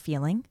have a bad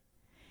feeling,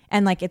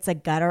 and like it's a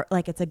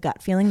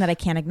gut feeling that I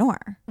can't ignore.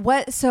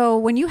 What? So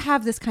when you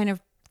have this kind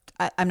of,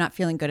 I'm not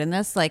feeling good in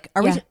this. Like,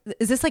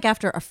 is this like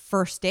after a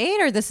first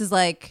date, or this is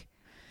like,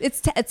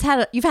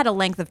 you've had a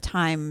length of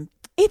time?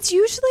 I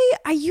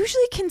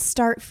usually can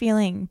start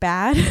feeling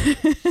bad.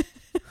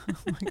 Oh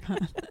my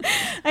God.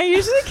 I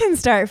usually can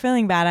start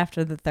feeling bad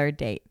after the third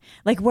date.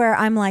 Like where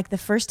I'm like, the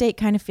first date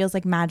kind of feels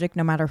like magic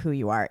no matter who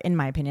you are, in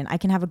my opinion. I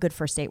can have a good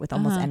first date with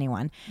almost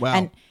anyone.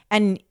 Wow.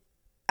 And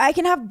I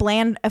can have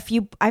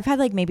I've had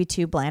like maybe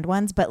 2 bland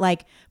ones, but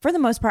like for the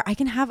most part,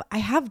 I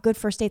have good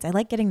first dates. I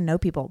like getting to know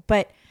people,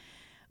 but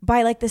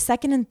by like the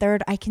second and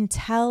third, I can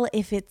tell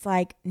if it's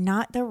like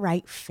not the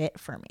right fit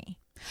for me.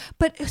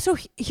 But so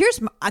here's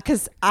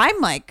because I'm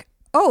like,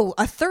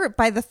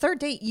 by the third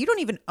date, you don't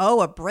even owe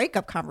a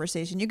breakup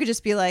conversation. You could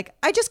just be like,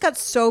 I just got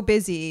so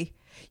busy.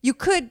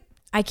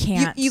 I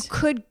can't. You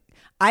could.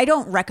 I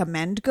don't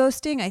recommend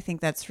ghosting. I think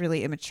that's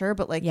really immature.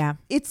 But like,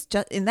 it's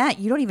just in that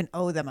you don't even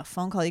owe them a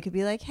phone call. You could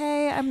be like,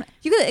 hey,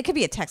 it could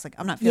be a text. Like,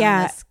 I'm not feeling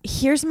this.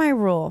 Here's my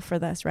rule for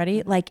this.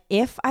 Ready? Like,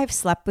 if I've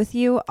slept with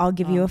you, I'll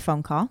give you a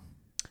phone call.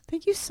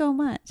 Thank you so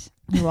much.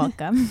 You're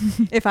welcome.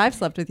 If I've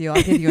slept with you,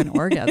 I'll give you an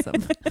orgasm.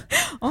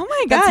 Oh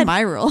my God. That's my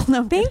rule.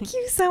 No, thank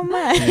you so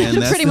much. And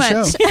that's pretty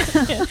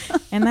the much. show.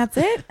 And that's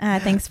it.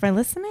 Thanks for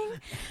listening.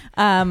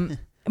 And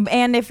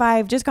if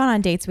I've just gone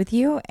on dates with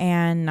you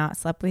and not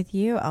slept with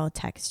you, I'll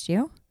text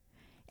you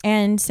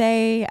and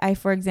say I,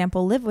 for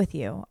example, live with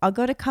you. I'll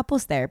go to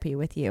couples therapy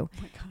with you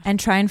and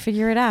try and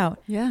figure it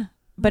out. Yeah.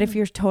 But if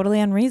you're totally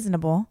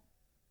unreasonable,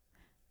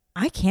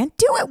 I can't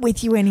do it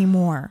with you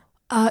anymore.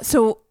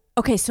 So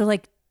is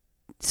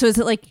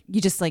it like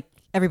you just like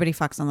everybody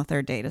fucks on the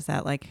third date? Is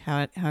that like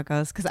how it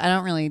goes? Because I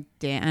don't really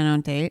date. I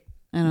don't date.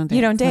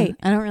 You don't date?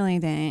 I don't really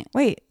date.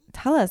 Wait,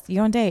 tell us. You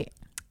don't date.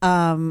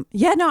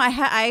 Yeah, no,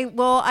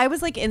 I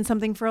was like in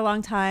something for a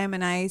long time,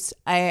 and I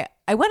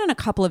went on a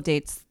couple of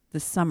dates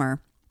this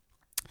summer,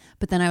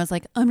 but then I was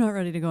like, I'm not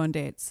ready to go on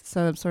dates,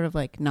 so I'm sort of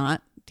like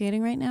not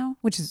dating right now,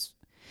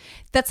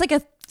 that's like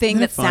a thing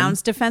that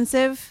sounds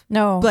defensive.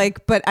 No,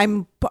 like, but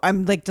I'm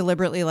like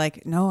deliberately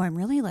like, no, I'm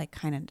really like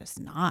kind of just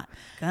not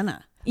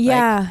gonna.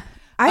 Yeah,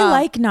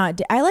 like,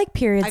 I like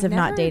periods I've of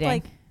never, not dating.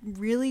 Like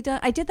really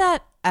done. I did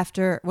that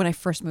after when I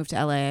first moved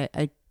to LA.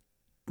 I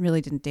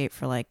really didn't date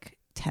for like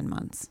 10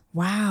 months.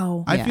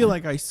 Wow. I feel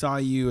like I saw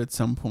you at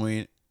some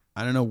point.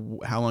 I don't know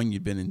how long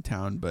you'd been in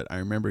town, but I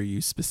remember you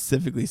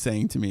specifically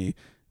saying to me,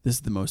 this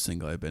is the most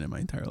single I've been in my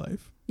entire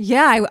life.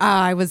 Yeah,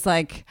 I was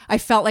like, I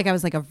felt like I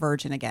was like a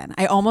virgin again.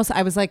 I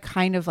was like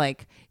kind of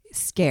like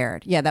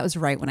scared. Yeah, that was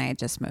right when I had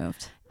just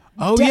moved.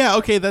 Oh yeah,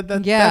 okay,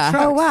 that Yeah.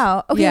 tracks. Oh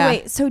wow. Okay, Yeah.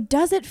 wait. So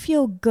does it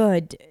feel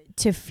good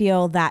to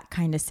feel that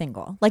kind of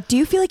single? Like, do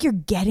you feel like you're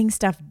getting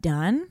stuff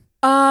done?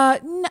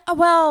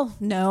 Well,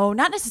 no,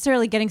 not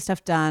necessarily getting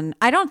stuff done.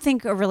 I don't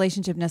think a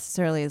relationship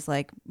necessarily is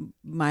like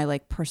my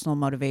like personal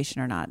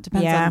motivation or not.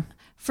 Depends on,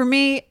 for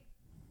me.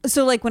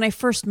 So like when I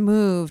first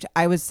moved,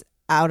 I was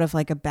out of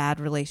like a bad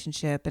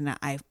relationship and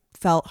I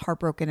felt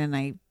heartbroken,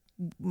 and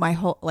my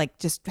whole like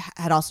just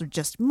had also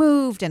just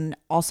moved and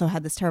also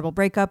had this terrible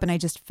breakup, and I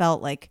just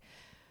felt like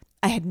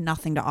I had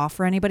nothing to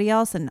offer anybody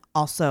else, and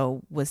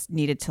also was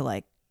needed to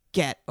like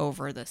get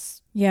over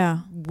this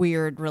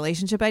weird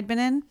relationship I'd been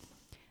in.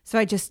 So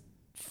I just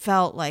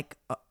felt like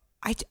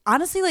I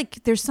honestly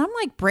like there's some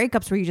like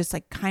breakups where you just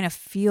like kind of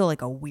feel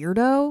like a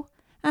weirdo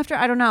after.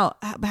 I don't know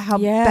how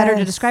better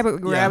to describe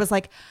it, where I was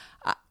like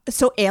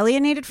so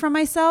alienated from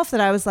myself that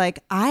I was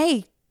like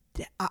I'm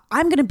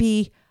going to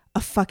be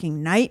a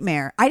fucking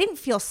nightmare. I didn't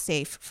feel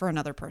safe for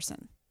another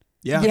person.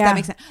 Yeah. If that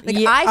makes sense. Like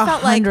I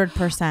felt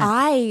 100%. like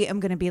I am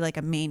going to be like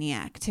a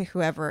maniac to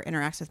whoever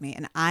interacts with me.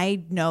 And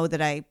I know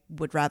that I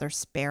would rather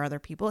spare other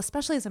people,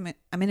 especially as I'm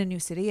in a new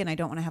city and I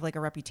don't want to have like a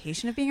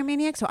reputation of being a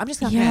maniac. So I'm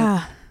just not going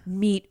to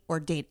meet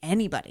or date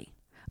anybody.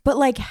 But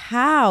like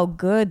how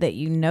good that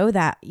you know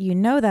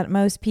that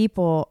most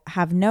people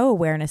have no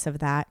awareness of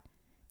that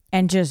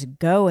and just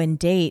go and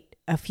date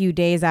a few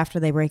days after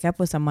they break up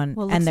with someone,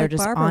 and they're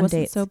just Barbara on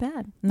wasn't dates. so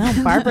bad. No,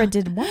 Barbara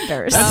did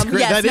wonders. That's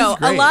great. Yes, that is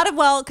great. A lot of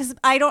because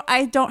I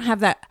don't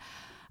have that.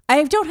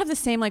 I don't have the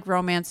same like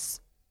romance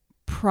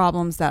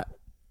problems that,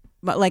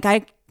 but like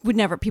I would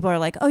never. People are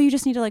like, oh, you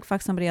just need to like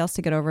fuck somebody else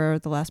to get over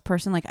the last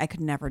person. Like I could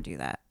never do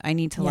that. I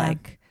need to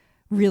like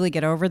really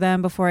get over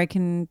them before I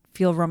can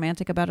feel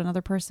romantic about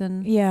another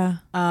person. Yeah.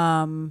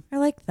 I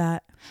like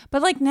that.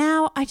 But like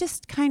now, I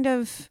just kind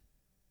of.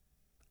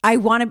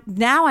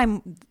 Now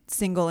I'm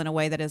single in a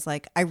way that is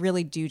like, I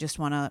really do just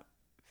want to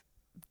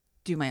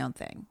do my own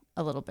thing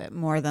a little bit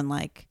more than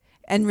like,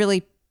 and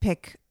really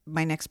pick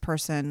my next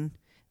person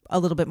a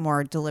little bit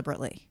more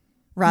deliberately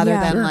rather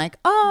than like,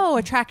 oh,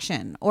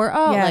 attraction or,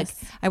 like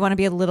I want to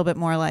be a little bit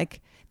more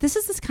like, this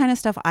is this kind of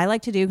stuff I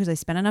like to do because I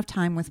spend enough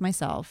time with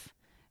myself.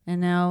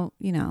 And now,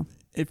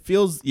 it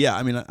feels,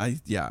 I mean,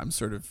 I'm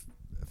sort of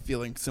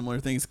feeling similar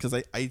things because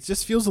I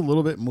just feels a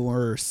little bit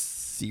more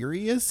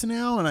serious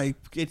now, and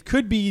it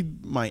could be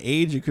my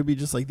age, it could be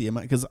just like the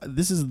amount, because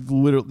this is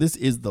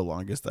the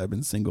longest I've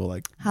been single.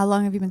 Like, how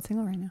long have you been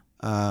single right now?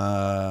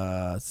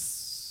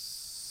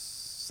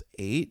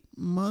 8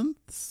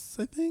 months,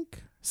 I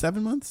think.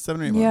 7 months,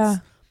 7 or 8 months. Yeah,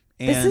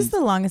 and this is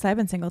the longest I've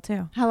been single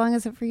too. How long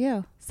is it for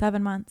you?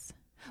 7 months.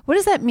 What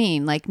does that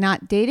mean? Like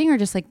not dating, or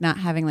just like not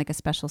having like a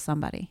special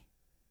somebody?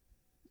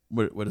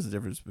 What is the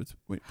difference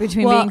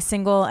between being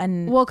single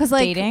and cause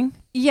like, dating?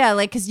 Yeah,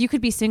 like because you could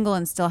be single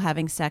and still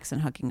having sex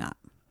and hooking up.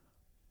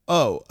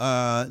 Oh,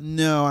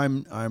 no,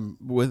 I'm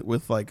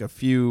with like a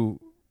few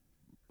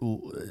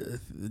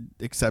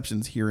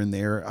exceptions here and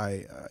there.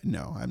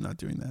 No, I'm not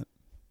doing that.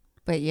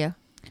 But yeah,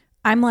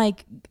 I'm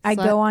like I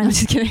slut? go on. I'm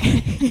just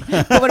kidding.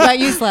 But what about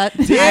you,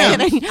 slut?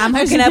 Damn. I'm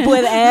hooking up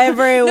with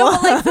everyone. No,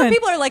 but like some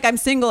people are like I'm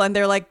single and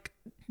they're like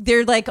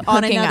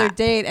on Hooking another up.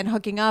 date and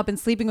hooking up and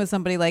sleeping with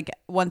somebody like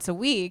once a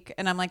week,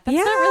 and I'm like that's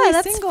yeah, not really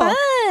that's single.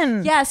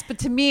 fun. Yes, but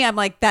to me, I'm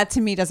like that.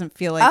 To me, doesn't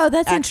feel like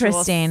that's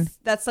interesting.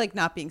 That's like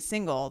not being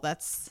single.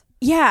 That's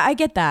I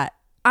get that.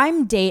 I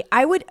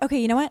would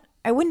you know what?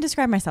 I wouldn't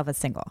describe myself as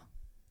single.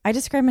 I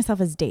describe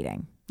myself as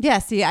dating. yeah.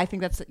 See, I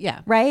think that's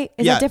Right?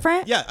 Is that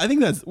different? Yeah, I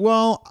think that's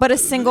But a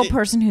single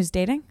person who's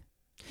dating?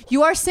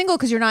 You are single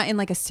because you're not in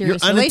like a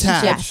serious You're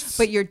relationship, unattached.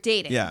 but you're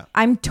dating. Yeah.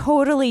 I'm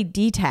totally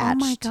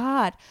detached. Oh my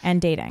God. And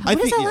dating. What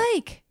is think- that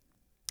like?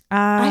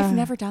 I've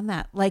never done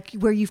that. Like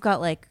where you've got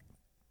like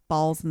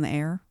balls in the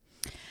air.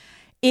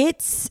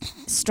 It's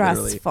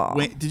stressful.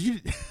 Wait, did you?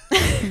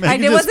 I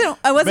wasn't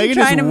Megan trying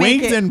just to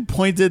make winked it. and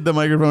pointed the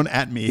microphone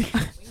at me.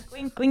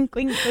 Wink, wink,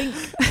 wink, wink.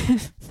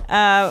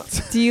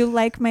 Do you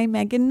like my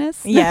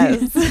Meganness?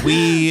 Yes.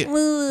 We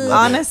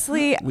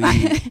Honestly,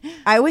 we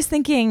I was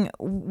thinking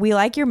we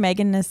like your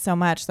Meganness so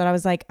much that I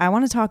was like, I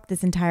want to talk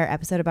this entire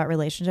episode about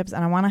relationships,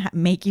 and I want to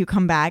make you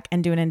come back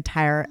and do an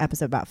entire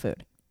episode about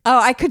food. Oh,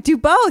 I could do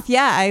both.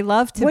 Yeah, I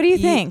love to. What do you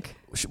eat. think?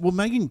 well,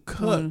 Megan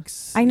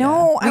cooks. I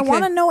know. Yeah. I We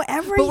want to could- know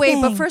everything. But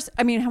wait, but first,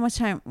 I mean, how much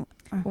time?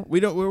 We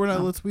don't. We're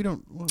not. We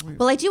don't.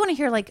 Well, I do want to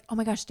hear like, oh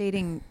my gosh,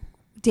 dating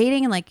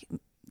and like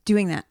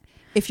doing that.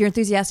 If you're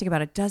enthusiastic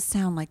about it, does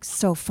sound like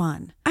so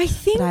fun. I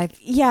think, I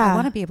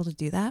want to be able to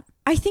do that.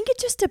 I think it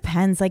just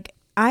depends. Like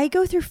I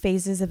go through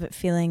phases of it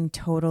feeling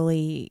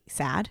totally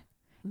sad,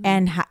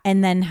 and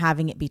then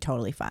having it be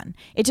totally fun.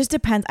 It just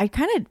depends. I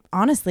kind of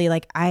honestly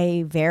like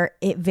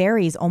it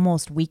varies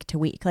almost week to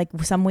week. Like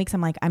some weeks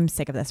I'm like I'm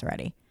sick of this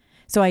already,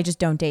 so I just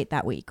don't date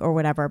that week or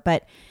whatever.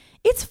 But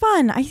it's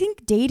fun. I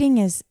think dating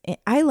is.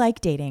 I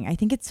like dating. I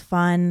think it's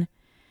fun.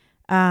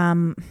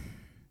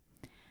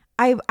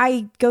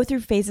 I go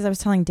through phases. I was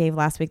telling Dave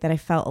last week that I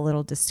felt a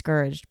little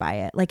discouraged by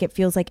it. Like it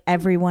feels like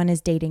everyone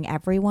is dating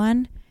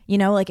everyone. You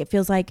know, like it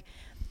feels like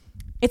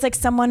it's like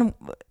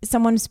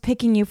someone's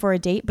picking you for a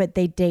date, but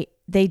they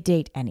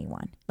date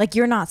anyone. Like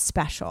you're not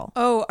special.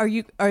 Oh,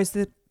 is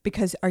the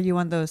because are you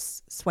on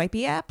those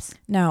swipey apps?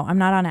 No, I'm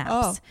not on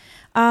apps.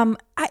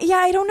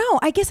 I don't know.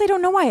 I guess I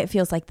don't know why it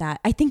feels like that.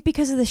 I think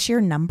because of the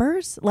sheer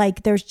numbers.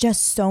 Like there's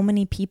just so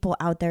many people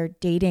out there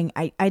dating.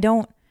 I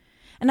don't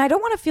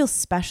want to feel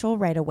special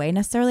right away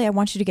necessarily. I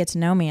want you to get to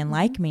know me and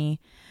like me,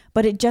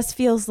 but it just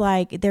feels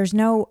like there's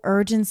no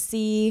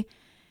urgency.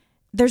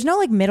 There's no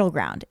like middle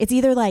ground. It's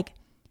either like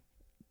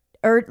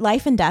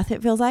life and death.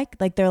 It feels like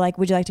they're like,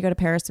 would you like to go to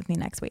Paris with me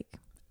next week?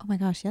 Oh my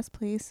gosh, yes,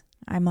 please.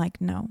 I'm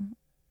like, no,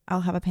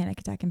 I'll have a panic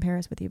attack in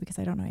Paris with you because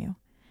I don't know you.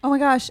 Oh my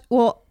gosh.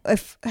 Well,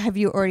 have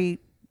you already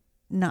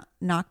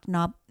knocked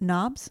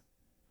knobs?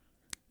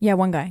 Yeah,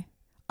 one guy.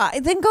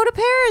 Then go to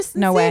Paris.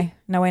 No way,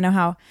 no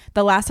how.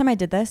 The last time I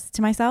did this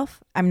to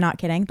myself, I'm not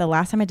kidding. The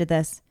last time I did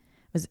this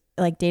was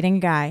like dating a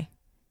guy.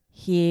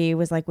 He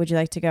was like, would you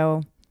like to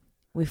go?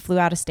 We flew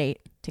out of state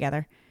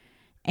together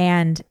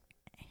and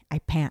I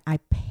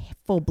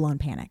full blown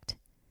panicked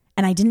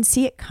and I didn't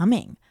see it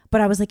coming. But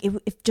I was like,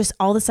 it just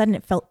all of a sudden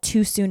it felt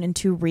too soon and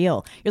too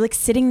real. You're like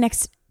sitting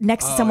next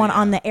to someone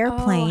on the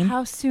airplane. Oh,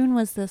 how soon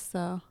was this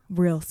though?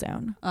 Real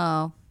soon.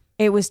 Oh,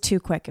 it was too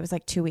quick. It was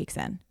like 2 weeks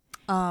in.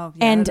 Oh,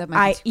 yeah, and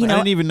I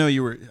didn't even know I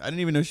didn't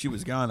even know she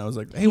was gone. I was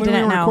like, hey, when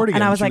didn't are we know. recording?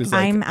 And I was like,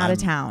 I'm out out of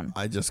town.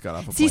 I just got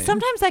off a See, plane.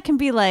 sometimes that can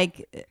be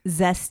like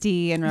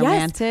zesty and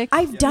romantic.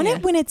 Yes, I've done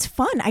it when it's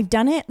fun. I've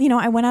done it.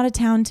 I went out of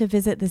town to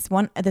visit this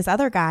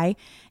other guy,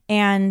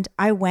 and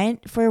I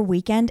went for a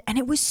weekend, and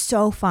it was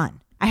so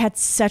fun. I had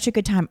such a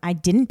good time. I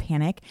didn't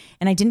panic,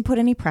 and I didn't put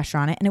any pressure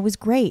on it, and it was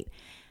great.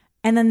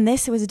 And then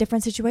it was a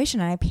different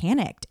situation, and I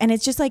panicked, and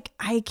it's just like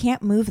I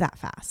can't move that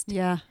fast.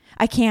 Yeah,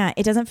 I can't.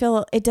 It doesn't feel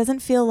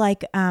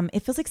like it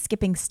feels like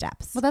skipping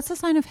steps. Well, that's a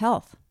sign of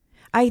health.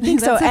 I think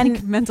so. Like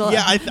and mental.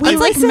 Yeah, it's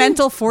like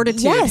mental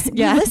fortitude. Yes.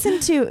 Yeah.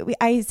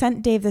 I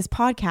sent Dave this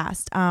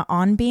podcast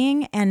On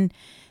Being, and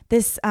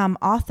this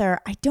author,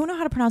 I don't know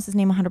how to pronounce his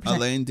name 100%.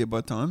 Alain de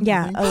Botton.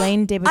 Yeah,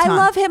 Alain de Botton. I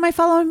love him. I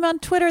follow him on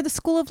Twitter, The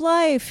School of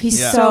Life.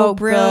 He's so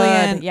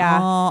brilliant. Good. Yeah.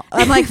 Oh,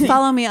 I'm like,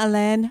 follow me,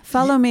 Alain.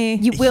 Follow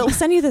me. We'll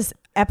send you this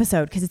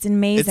episode because it's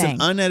amazing.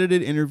 It's an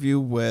unedited interview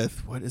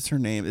with, what is her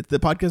name? The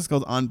podcast is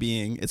called On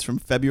Being. It's from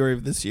February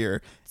of this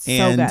year.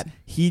 And so good.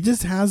 He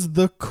just has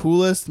the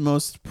coolest,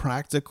 most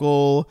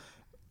practical,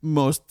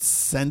 most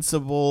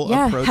sensible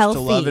approach healthy.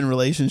 to love and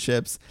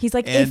relationships. He's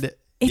like,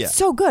 it's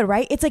so good,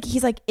 right? It's like,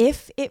 he's like,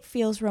 if it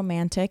feels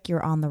romantic,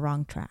 you're on the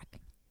wrong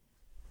track.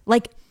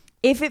 Like,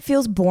 if it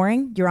feels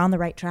boring, you're on the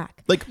right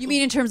track. Like, you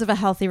mean in terms of a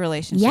healthy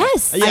relationship?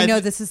 Yes. I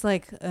know this is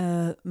like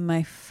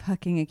my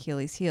fucking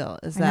Achilles heel.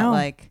 Is that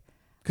like...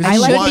 I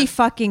should be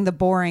fucking the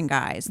boring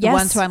guys, the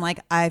ones who I'm like,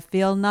 I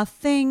feel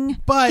nothing.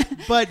 But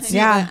see,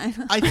 yeah,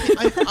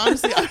 I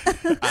honestly,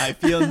 I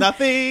feel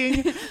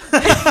nothing.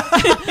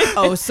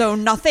 Oh, so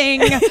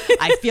nothing.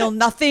 I feel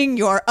nothing.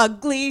 You're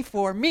ugly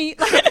for me.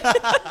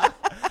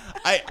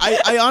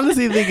 I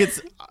honestly think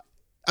it's.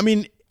 I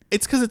mean,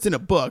 it's because it's in a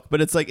book,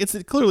 but it's like it's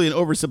clearly an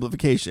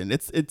oversimplification.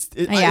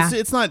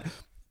 It's not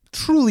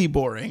truly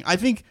boring. I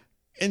think.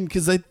 And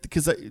because this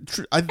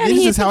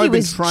is how I've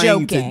been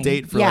trying to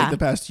date for like the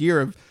past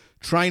year of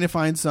trying to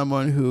find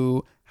someone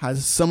who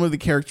has some of the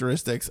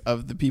characteristics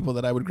of the people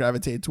that I would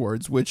gravitate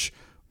towards, which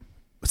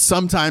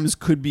sometimes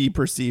could be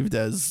perceived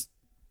as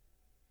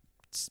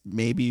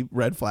maybe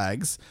red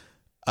flags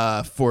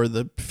for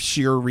the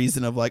sheer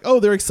reason of like, oh,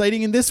 they're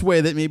exciting in this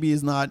way that maybe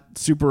is not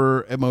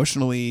super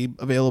emotionally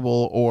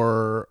available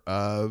or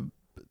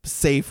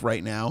safe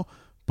right now,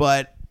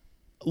 but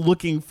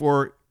looking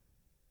for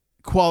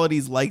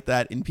qualities like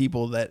that in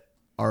people that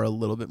are a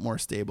little bit more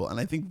stable.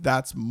 And I think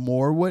that's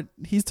more what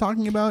he's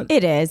talking about.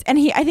 It is. And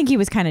I think he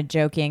was kind of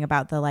joking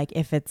about the like,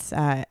 if it's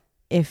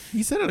if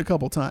he said it a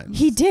couple times.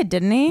 He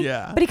didn't he?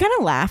 Yeah. But he kind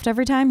of laughed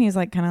every time. He was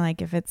like, kind of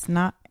like, if it's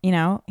not,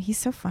 he's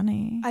so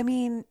funny. I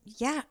mean,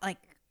 yeah, like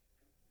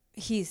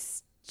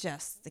he's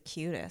just the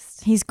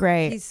cutest. He's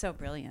great. He's so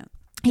brilliant.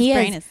 His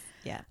brain is.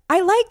 Yeah.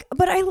 I like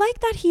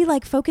that he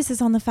like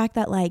focuses on the fact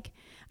that like,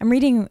 I'm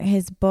reading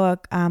his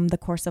book, The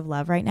Course of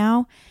Love right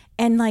now.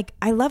 And like,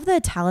 I love the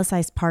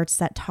italicized parts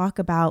that talk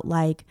about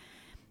like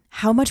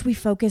how much we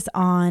focus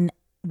on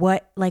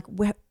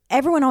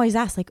everyone always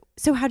asks like,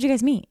 so how'd you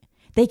guys meet?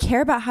 They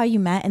care about how you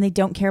met and they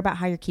don't care about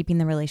how you're keeping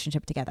the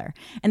relationship together.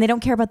 And they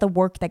don't care about the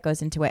work that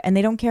goes into it. And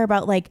they don't care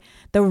about like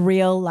the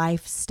real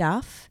life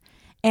stuff.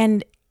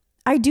 And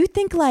I do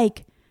think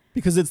like,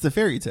 because it's the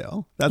fairy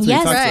tale. That's what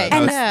he talks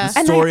about. It's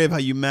the story of how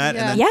you met.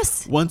 Yeah. And then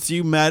once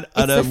you met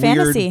at a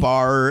weird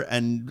bar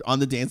and on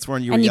the dance floor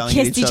and you were yelling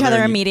kissed at each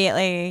other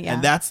immediately.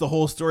 And that's the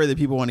whole story that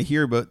people want to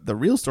hear. But the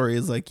real story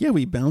is like,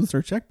 we bounced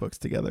our checkbooks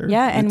together.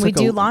 Yeah, and we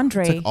do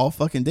laundry. It took all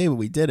fucking day, but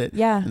we did it.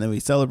 Yeah. And then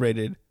we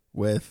celebrated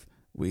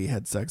we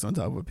had sex on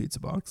top of a pizza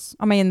box.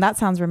 I mean, that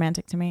sounds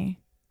romantic to me.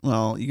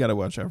 Well, you got to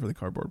watch out for the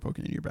cardboard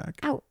poking in your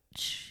back.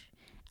 Ouch.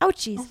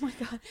 Ouchies. Oh my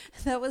God.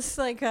 That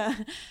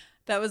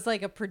was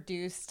like a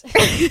produced, as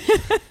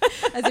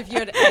if you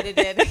had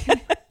edited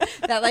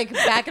that like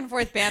back and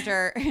forth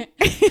banter.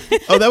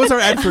 Oh, that was our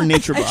ad for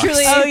Nature Box.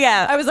 Oh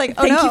yeah. I was like,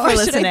 thank you for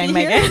listening,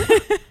 Megan.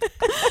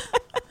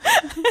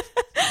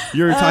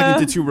 You're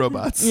talking to two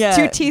robots. Yeah.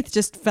 2 teeth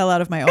just fell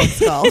out of my own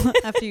skull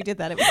after you did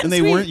that. It was And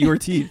they weren't your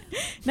teeth.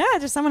 No,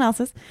 just someone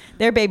else's.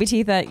 They're baby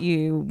teeth that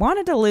you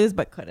wanted to lose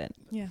but couldn't.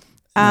 Yeah.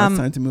 Now it's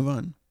time to move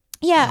on.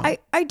 Yeah,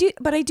 I do,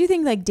 but I do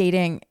think like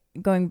dating,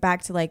 going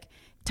back to like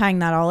tying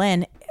that all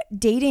in,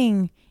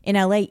 dating in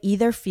LA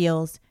either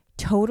feels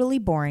totally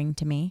boring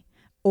to me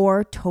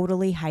or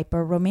totally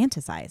hyper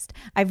romanticized.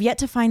 I've yet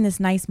to find this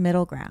nice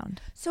middle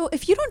ground. So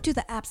if you don't do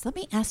the apps, let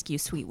me ask you,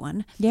 sweet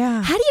one.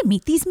 Yeah. How do you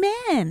meet these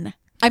men?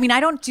 I mean, I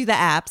don't do the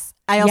apps.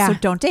 I also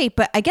don't date,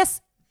 but I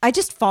guess I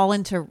just fall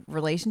into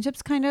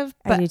relationships kind of.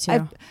 But I do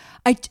too.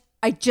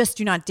 I just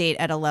do not date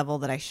at a level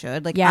that I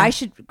should. Like I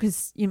should,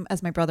 because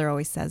as my brother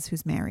always says,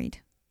 who's married,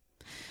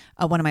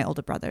 one of my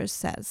older brothers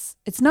says,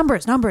 it's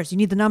numbers. You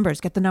need the numbers.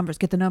 Get the numbers.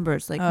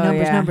 Like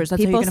numbers. That's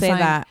people how you're say gonna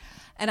find. that.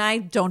 And I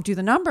don't do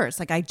the numbers.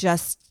 Like I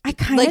kind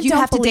of like you don't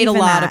have to date a believe in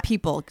lot that. of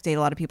people.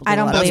 I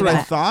don't That's believe what it.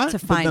 I thought. To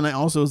But find- then I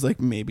also was like,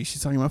 maybe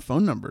she's talking about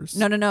phone numbers.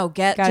 No.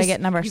 Gotta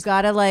get numbers. You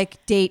gotta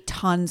like date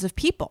tons of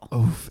people.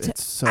 Oof,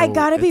 it's so. I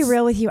gotta be it's-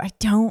 real with you.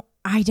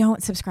 I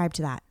don't subscribe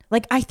to that.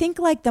 Like, I think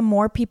like the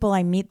more people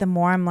I meet, the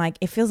more I'm like,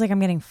 it feels like I'm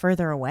getting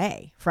further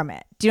away from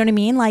it. Do you know what I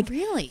mean? Like,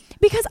 Really?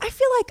 because I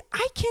feel like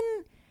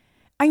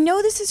I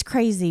know this is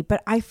crazy,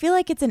 but I feel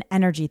like it's an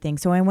energy thing.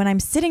 So when I'm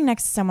sitting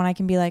next to someone, I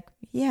can be like,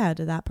 yeah,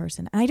 to that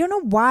person. And I don't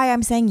know why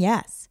I'm saying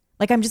yes.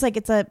 Like, I'm just like,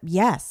 it's a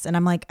yes. And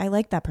I'm like, I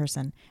like that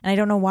person. And I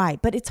don't know why,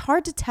 but it's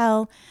hard to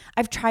tell.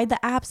 I've tried the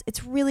apps.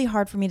 It's really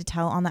hard for me to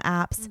tell on the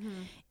apps.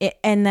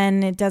 And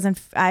then it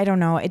doesn't, I don't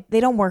know. They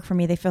don't work for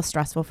me. They feel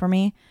stressful for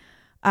me.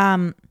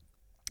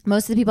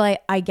 Most of the people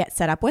I get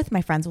set up with,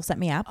 my friends will set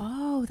me up.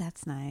 Oh,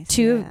 that's nice.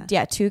 Two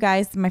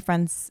guys my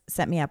friends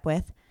set me up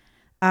with.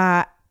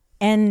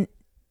 And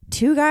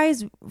 2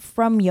 guys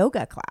from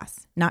yoga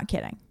class. Not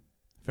kidding.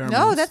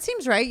 No, that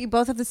seems right. You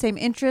both have the same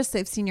interests.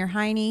 They've seen your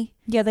hiney.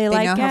 Yeah, they They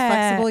like know it. how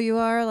flexible you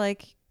are.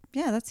 Like,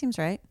 yeah, that seems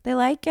right. They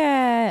like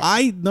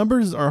it.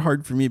 Numbers are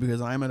hard for me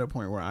because I'm at a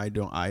point where I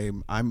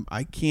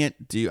can't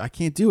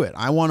do it.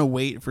 I want to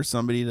wait for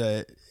somebody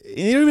to.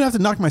 You don't even have to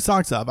knock my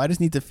socks off. I just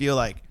need to feel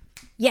like,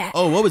 Yeah.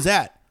 oh, what was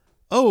that?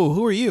 Oh,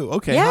 who are you?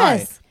 Okay,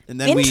 Yes. hi. And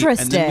then we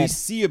Interested.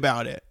 see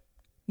about it.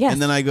 Yes.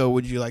 And then I go,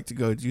 would you like to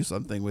go do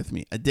something with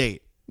me? A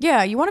date.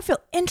 Yeah, you want to feel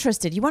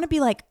interested. You want to be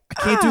like, I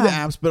can't do the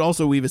apps, but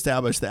also we've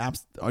established the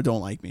apps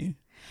don't like me.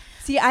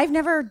 See, I've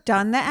never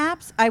done the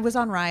apps. I was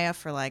on Raya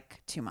for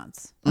like 2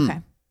 months. Okay.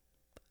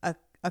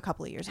 A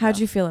couple of years ago. How'd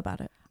you feel about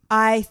it?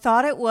 I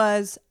thought it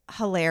was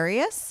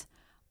hilarious.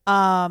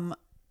 Dumb.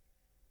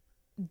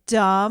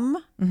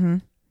 Mm-hmm.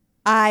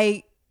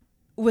 I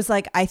was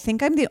like, I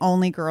think I'm the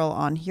only girl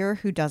on here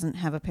who doesn't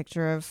have a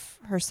picture of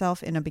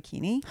herself in a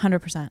bikini.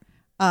 100%.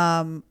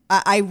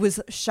 I was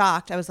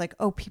shocked. I was like,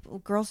 oh,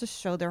 girls just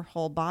show their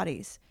whole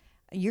bodies.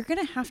 You're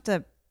going to have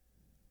to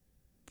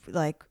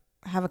like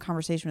have a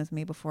conversation with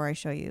me before I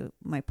show you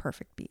my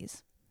perfect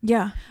bees.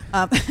 Yeah.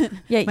 Yeah,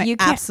 you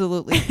can't.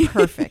 absolutely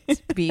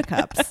perfect bee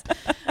cups.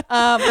 Yeah,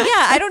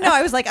 I don't know.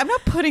 I was like, I'm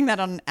not putting that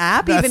on an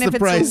app, That's even if the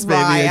it's price, a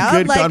baby. A Raya.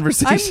 good Like,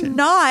 conversation. I'm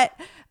not.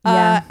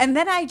 Yeah. And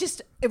then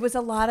it was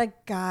a lot of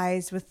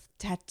guys with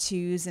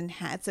tattoos and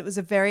hats. It was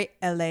a very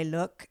LA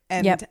look,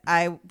 and Yep.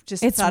 I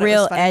just It's thought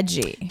real it was funny.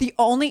 edgy.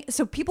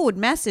 So people would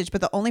message,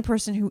 but the only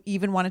person who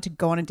even wanted to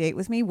go on a date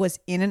with me was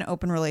in an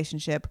open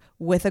relationship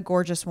with a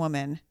gorgeous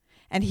woman.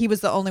 And he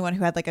was the only one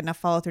who had like enough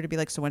follow through to be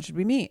like, so when should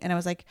we meet? And I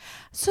was like,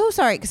 so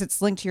sorry, because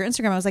it's linked to your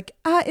Instagram. I was like,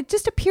 it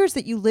just appears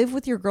that you live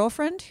with your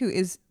girlfriend who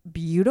is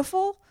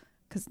beautiful.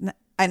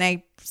 And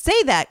I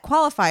say that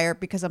qualifier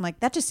because I'm like,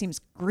 that just seems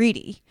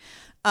greedy.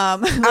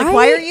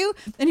 Why are you?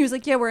 And he was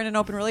like, yeah, we're in an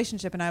open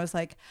relationship. And I was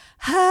like,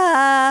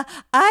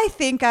 I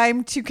think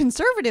I'm too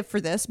conservative for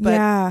this, but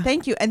Yeah.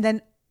 thank you. And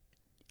then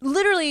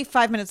literally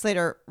 5 minutes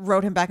later,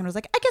 wrote him back and was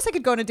like, I guess I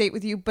could go on a date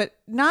with you, but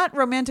not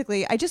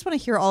romantically. I just want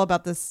to hear all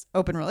about this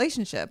open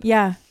relationship.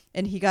 Yeah.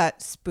 And he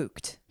got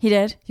spooked. He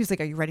did. He was like,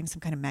 are you writing some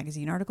kind of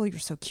magazine article? You're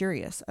so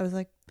curious. I was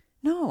like,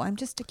 no, I'm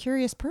just a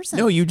curious person.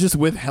 No, you just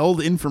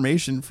withheld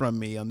information from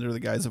me under the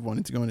guise of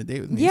wanting to go on a date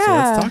with me. Yeah. So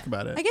let's talk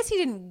about it. I guess he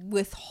didn't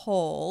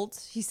withhold.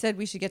 He said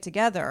we should get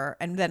together.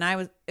 And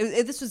then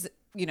this was,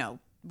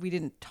 we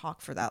didn't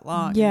talk for that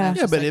long. Yeah. And I was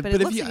Yeah, just but like, if- but but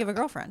it if looks you- like you have a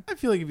girlfriend. I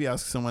feel like if you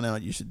ask someone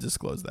out, you should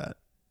disclose that.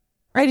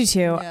 I do too.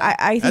 Yeah.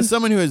 I think As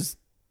someone who has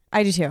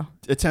I do too.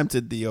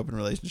 attempted the open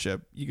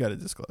relationship, you got to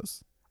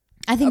disclose.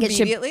 I think it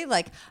should. Immediately,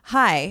 like,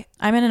 hi.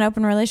 I'm in an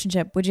open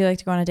relationship. Would you like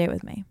to go on a date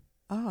with me?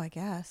 Oh, I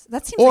guess.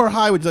 That seems Or like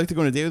hi, would you like to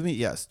go on a date with me?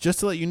 Yes. Just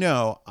to let you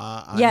know,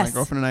 Yes. my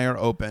girlfriend and I are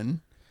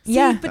open. See,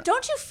 Yeah. but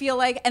don't you feel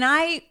like,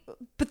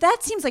 but that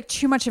seems like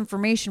too much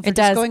information for It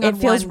just does. going on It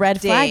feels one red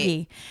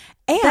date.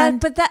 flaggy. And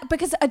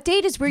Because a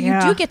date is where you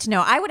Yeah. do get to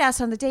know. I would ask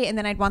on the date, and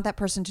then I'd want that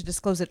person to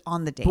disclose it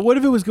on the date. But what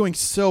if it was going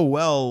so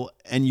well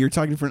and you're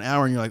talking for an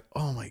hour and you're like,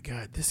 oh my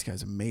God, this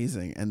guy's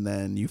amazing. And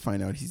then you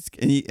find out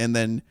and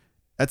then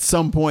at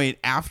some point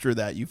after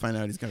that, you find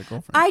out he's got a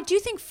girlfriend. I do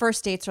think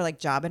first dates are like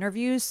job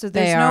interviews, so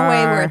there's They no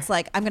way where are. it's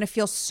like I'm going to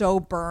feel so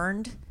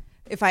burned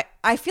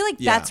I feel like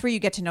that's where you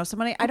get to know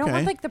somebody. I don't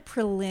want like the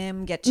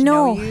prelim get to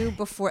know you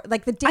before.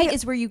 Like the date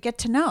is where you get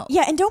to know.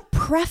 Yeah, and don't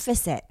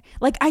preface it.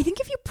 Like I think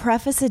if you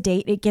preface a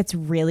date, it gets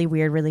really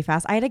weird really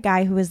fast. I had a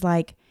guy who was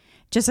like,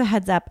 just a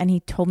heads up, and he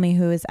told me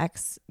who his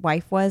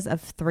ex-wife was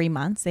of 3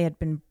 months. They had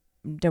been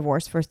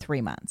divorced for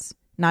 3 months,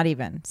 not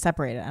even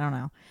separated. I don't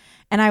know.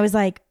 And I was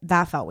like,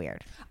 that felt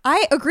weird.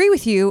 I agree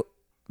with you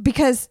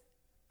because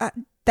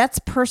that's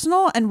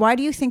personal. And why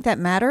do you think that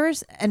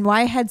matters? And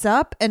why heads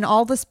up and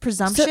all this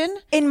presumption?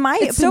 So, in my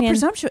it's opinion, so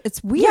presumptuous.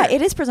 It's weird. Yeah,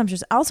 it is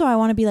presumptuous. Also, I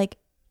want to be like,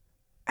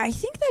 I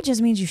think that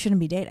just means you shouldn't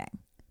be dating.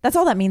 That's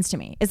all that means to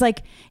me. It's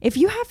like, if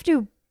you have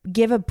to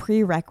give a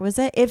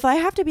prerequisite, if I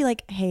have to be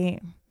like, hey,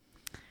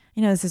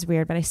 you know, this is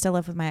weird, but I still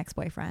live with my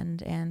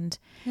ex-boyfriend. And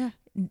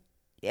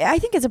I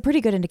think it's a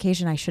pretty good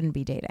indication I shouldn't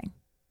be dating.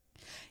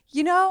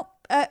 You know,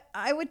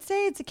 I would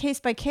say it's a case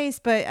by case,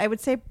 but I would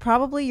say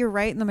probably you're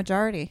right in the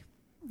majority.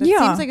 That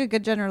seems like a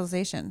good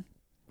generalization.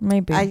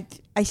 Maybe.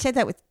 I said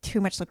that with too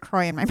much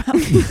LaCroix in my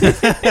mouth.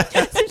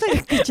 Seems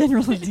like a good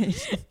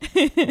generalization.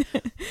 The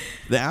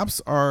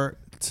apps are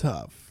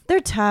tough. They're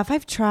tough.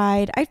 I've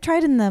tried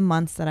in the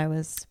months that I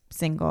was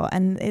single,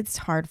 and it's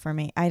hard for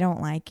me. I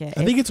don't like it.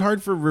 I think it's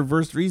hard for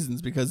reversed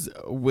reasons because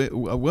a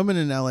woman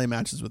in LA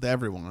matches with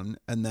everyone,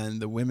 and then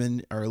the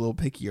women are a little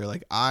pickier.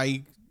 Like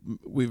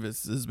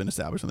this has been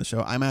established on the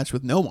show. I match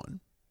with no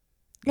one.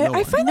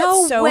 I find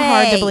that so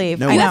hard to believe.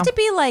 You have to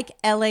be like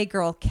LA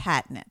girl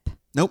catnip.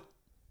 Nope.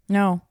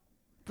 No.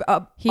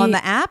 On the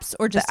apps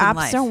or just the in apps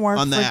life? don't work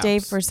on the for apps.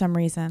 Dave for some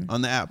reason.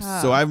 On the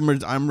apps. So I'm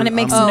and it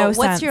makes no sense.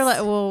 What's your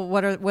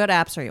what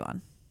apps are you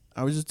on?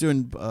 I was just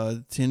doing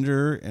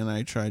Tinder and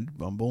I tried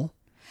Bumble.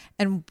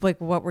 And like,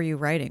 what were you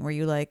writing? Were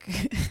you like,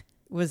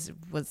 what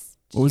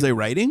was I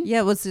writing?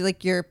 Yeah, was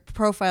like your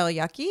profile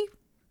yucky?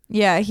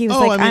 Yeah, he was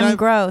I'm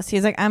gross.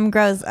 He's like, I'm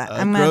gross.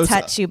 I'm going to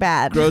touch you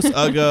bad. Gross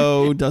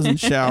uggo, doesn't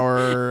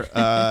shower,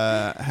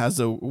 has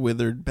a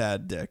withered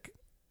bad dick.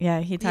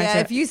 Yeah, he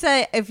talks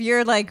if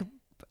you're like,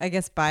 I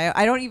guess bio,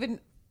 I don't even,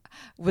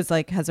 was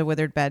like, has a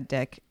withered bad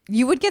dick.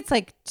 You would get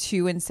like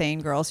 2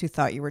 insane girls who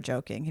thought you were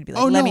joking. He'd be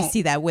like, let me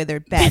see that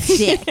withered bad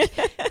dick,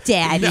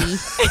 daddy.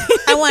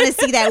 I want to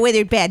see that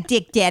withered bad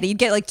dick, daddy. You'd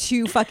get like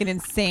 2 fucking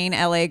insane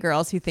LA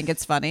girls who think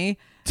it's funny.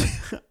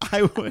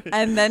 I would.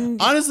 And then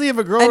honestly, if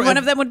a girl and one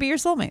of them would be your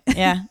soulmate.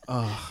 Yeah.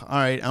 Oh, all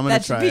right, I'm gonna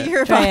try it. That should be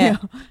your bio.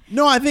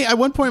 No, I think at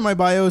one point my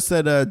bio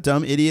said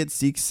 "dumb idiot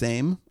seeks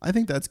same." I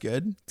think that's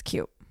good. It's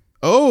cute.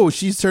 Oh,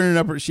 she's turning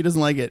up. She doesn't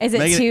like it. Is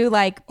it too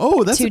like?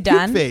 Oh, that's too a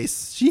done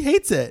face. She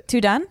hates it.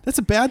 Too done. That's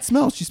a bad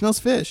smell. She smells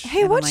fish.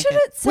 Hey, what should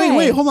it say?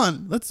 Wait, hold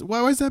on.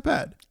 Why is that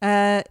bad?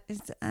 I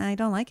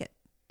don't like it.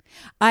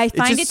 I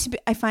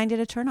find it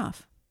a turn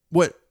off.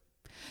 What?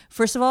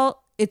 First of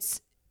all,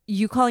 it's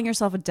you calling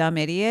yourself a dumb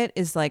idiot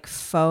is like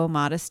faux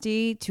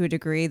modesty to a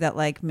degree that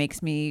like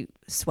makes me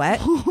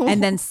sweat.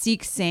 And then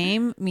seek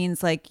same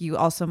means like you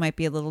also might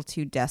be a little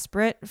too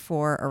desperate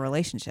for a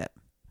relationship.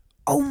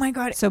 Oh my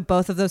God. So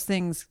both of those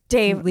things,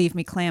 Dave, leave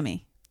me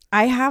clammy.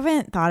 I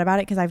haven't thought about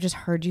it because I've just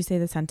heard you say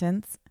the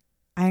sentence.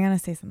 I'm going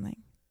to say something.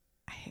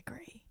 I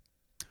agree.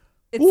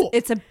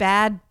 It's a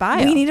bad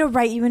bio. We need to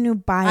write you a new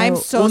bio. I'm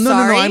so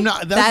sorry. No, I'm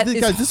not. That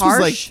is guys, this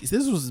harsh.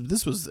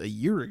 this was a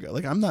year ago.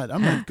 Like I'm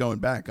not going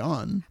back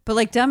on. But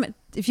like dumb,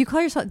 if you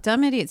call yourself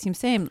dumb idiot, seems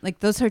same.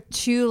 Like those are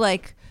two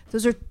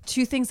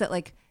things that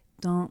like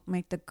don't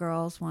make the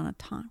girls want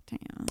to talk to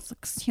you. It's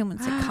like human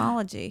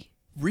psychology.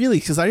 Really?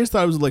 Because I just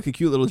thought it was like a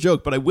cute little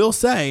joke. But I will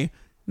say.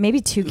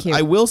 Maybe too cute.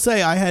 I will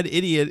say I had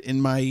idiot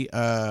in my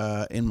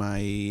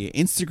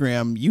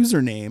Instagram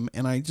username,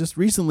 and I just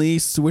recently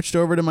switched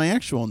over to my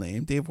actual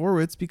name, Dave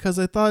Horowitz, because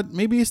I thought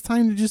maybe it's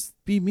time to just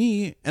be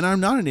me, and I'm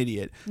not an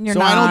idiot. You're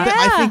not.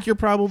 I think you're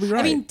probably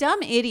right. I mean,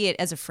 dumb idiot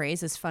as a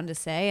phrase is fun to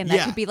say, and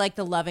that could be like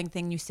the loving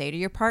thing you say to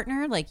your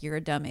partner, like you're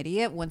a dumb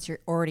idiot once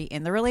you're already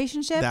in the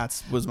relationship.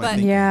 Was my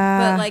thinking.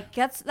 Yeah. But like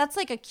that's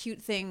like a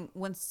cute thing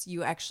once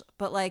you actually,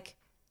 but like.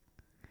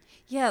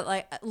 Yeah,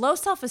 like low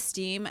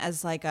self-esteem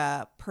as like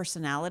a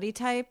personality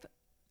type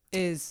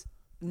is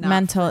not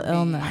mental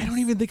illness. I don't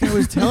even think I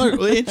was telling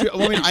her.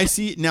 I mean, I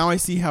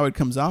see how it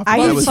comes off.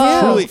 I was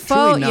truly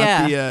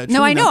not the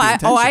no, I know.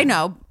 I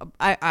know.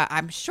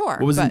 I'm sure.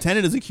 What was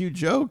intended as a cute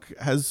joke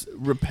has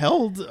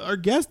repelled our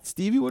guest,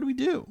 Stevie. What do we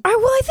do? Well,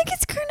 I think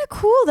it's kind of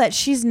cool that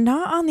she's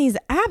not on these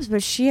apps,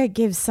 but she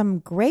gives some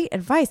great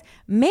advice.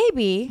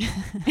 Maybe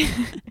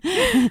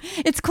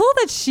it's cool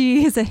that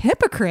she is a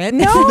hypocrite.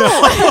 No,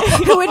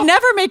 who would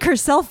never make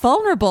herself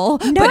vulnerable,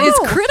 but is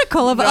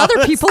critical of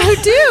other people who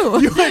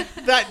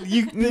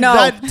do.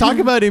 Talk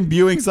about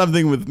imbuing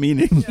something with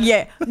meaning.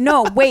 Yeah.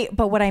 No, wait.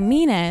 But what I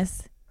mean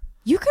is,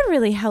 you could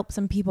really help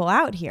some people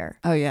out here.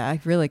 Oh yeah, I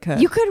really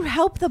could. You could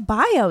help the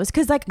bios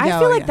because, like, I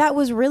feel like that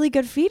was really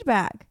good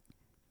feedback.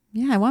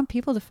 Yeah, I want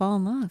people to fall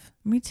in love.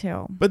 Me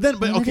too. So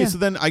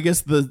then I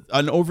guess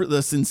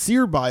the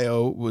sincere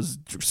bio was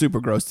super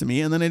gross to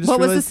me, and then I just what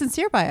realized was the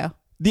sincere bio?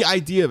 The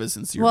idea of a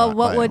sincere. bio. Well,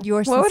 what would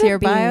your sincere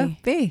bio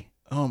be?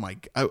 Oh my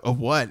god!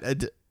 What?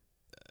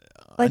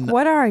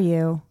 What are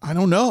you? I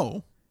don't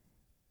know.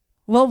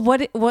 Well,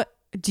 what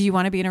Do you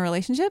want to be in a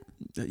relationship?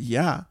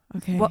 Yeah.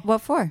 Okay.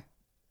 What for?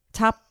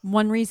 Top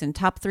 1 reason,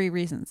 top 3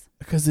 reasons.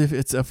 Because if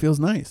it feels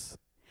nice.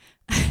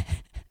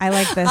 I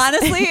like this.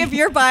 Honestly, if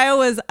your bio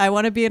was, I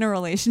want to be in a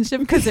relationship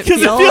because it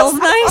feels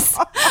nice,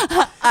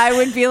 I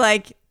would be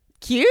like,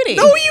 cutie.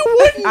 No, you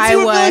wouldn't. I You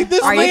would be would. like,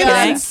 this Are you man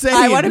kidding? is insane.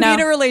 I want to No.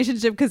 be in a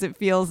relationship because it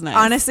feels nice.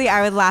 Honestly,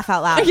 I would laugh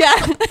out loud. Yeah.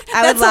 I would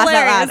That's laugh out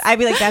hilarious. loud. I'd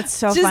be like, that's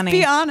so Just funny.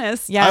 be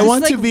honest. Yeah. I Just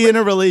want like, to be in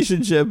a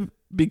relationship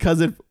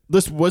because it.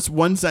 This was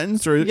one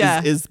sentence, or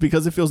Yeah. is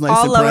because it feels nice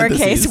All in lowercase,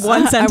 parentheses?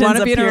 one sentence, I want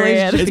to a be in a period.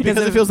 relationship It's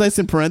because it feels nice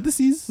in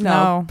parentheses. No,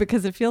 No.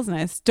 because it feels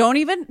nice. Don't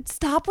even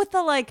stop with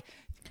the like.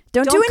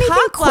 Don't do anything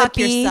cock-block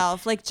quippy.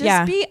 yourself. Like just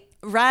Yeah. be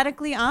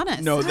radically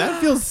honest. No, that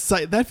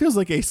feels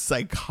like a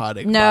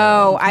psychotic. No,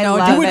 bio. I No,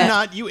 love you it. would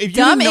not. You if you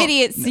Dumb didn't know,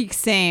 idiot seek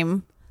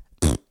same.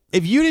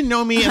 If you didn't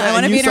know me, and I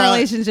want to you be in a saw-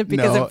 relationship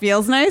because no, it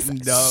feels nice.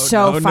 No,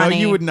 So no, funny.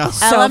 No, you would not.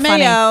 So funny.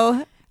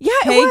 LMAO. Yeah,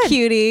 it Hey would.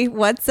 cutie,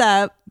 what's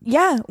up?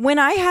 Yeah, when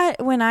I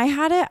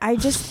had it, I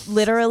just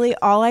literally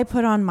all I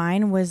put on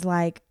mine was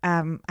like,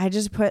 I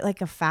just put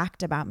like a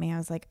fact about me. I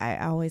was like, I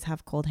always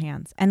have cold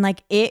hands, and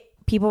like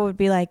people would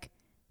be like,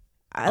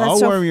 I'll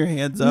warm your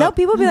hands up. No,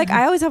 people would be like,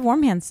 I always have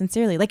warm hands.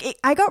 Sincerely, like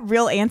I got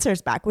real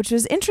answers back, which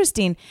was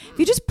interesting. If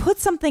you just put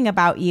something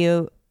about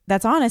you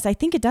that's honest, I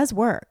think it does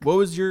work. What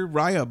was your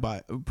Raya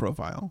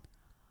profile?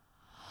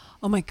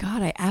 Oh my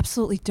god, I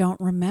absolutely don't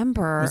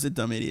remember. Was it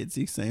dumb idiot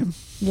seek same?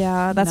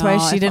 Yeah, that's No, why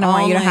she if didn't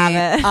want you to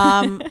have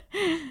only. it.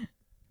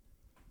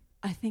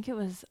 I think it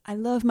was, I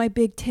love my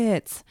big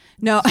tits.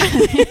 No,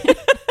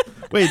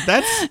 Wait,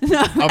 that's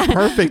a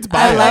perfect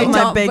I bio. like my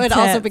don't, big but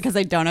also tits. because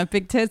I don't have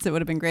big tits, it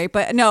would have been great.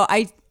 But no,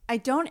 I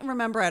don't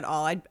remember at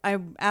all.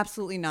 I'm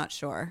absolutely not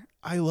sure.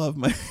 I love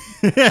my.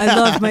 I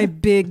love my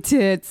big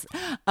tits.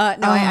 I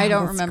don't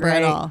that's remember at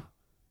great. all.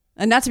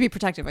 And not to be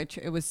protective, I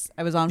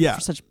was on Yeah.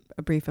 for such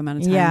a brief amount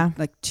of time, Yeah.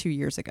 like 2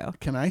 years ago.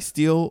 Can I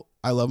steal?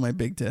 I love my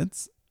big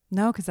tits.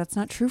 No, because that's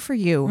not true for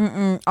you.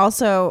 Mm-mm.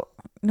 Also,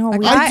 no,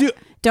 I do.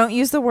 don't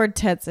use the word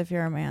tits if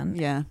you're a man.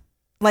 Yeah,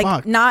 Like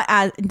Fuck. not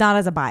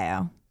as a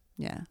bio.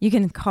 yeah. You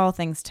can call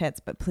things tits,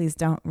 but please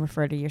don't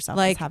refer to yourself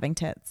Like, as having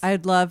tits.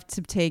 I'd love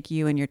to take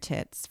you and your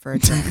tits for a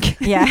drink.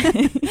 yeah.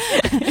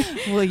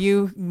 Will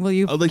you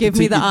I'd like give to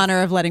me take the you-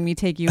 honor of letting me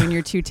take you and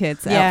your 2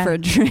 tits Yeah. out for a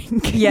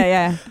drink?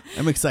 yeah.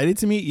 I'm excited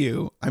to meet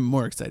you. I'm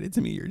more excited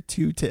to meet your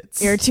 2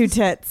 tits. Your 2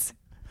 tits.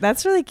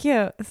 That's really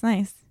cute. It's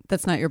nice.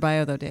 That's not your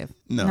bio though, Dave.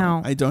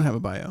 No. I don't have a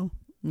bio.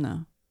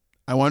 No.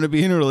 I want to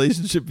be in a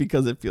relationship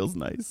because it feels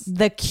nice.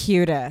 The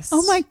cutest.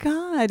 Oh my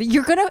God.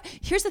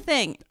 Here's the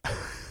thing.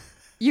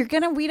 You're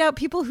going to weed out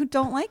people who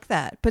don't like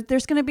that. But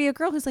there's going to be a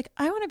girl who's like,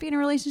 I want to be in a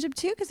relationship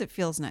too because it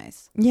feels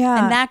nice.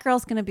 Yeah. And that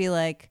girl's going to be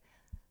like,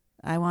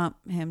 I want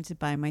him to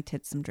buy my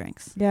tits some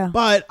drinks. Yeah.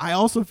 But I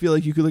also feel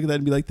like you could look at that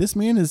and be like, this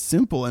man is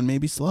simple and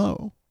maybe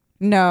slow.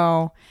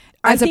 No.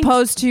 As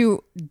opposed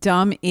to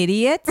dumb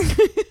idiots.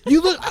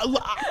 You look.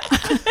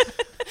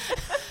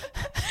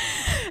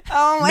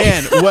 Oh my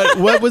Man,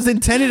 what was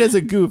intended as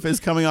a goof is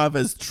coming off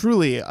as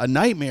truly a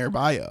nightmare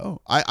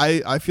bio.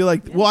 I feel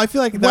like that What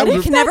would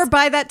if you never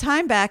buy that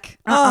time back?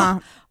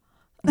 Wow.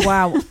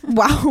 Wow.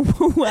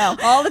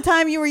 All the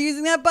time you were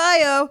using that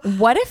bio.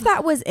 What if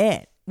that was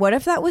it? What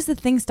if that was the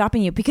thing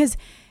stopping you? Because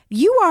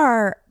you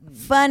are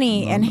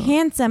funny and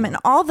handsome and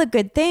all the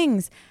good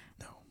things.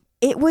 No.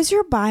 It was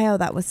your bio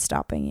that was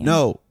stopping you.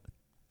 No.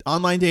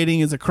 Online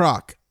dating is a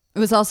crock. It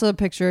was also a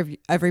picture of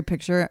every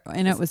picture,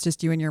 and it was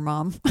just you and your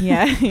mom.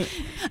 Yeah.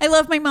 I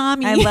love my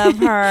mommy. I love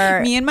her.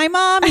 Me and my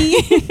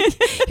mommy.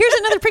 Here's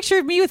another picture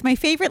of me with my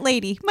favorite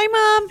lady, my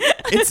mom.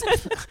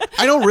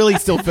 I don't really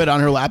still fit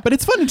on her lap, but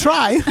it's fun to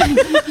try.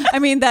 I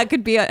mean, that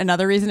could be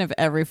another reason if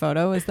every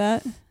photo is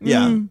that.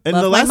 Yeah. And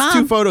Love the my last mom.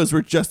 2 photos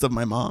were just of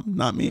my mom,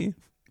 not me.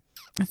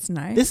 That's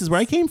nice. This is where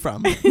I came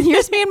from.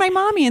 Here's me and my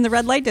mommy in the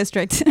red light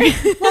district.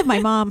 Love my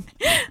mom.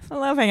 I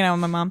love hanging out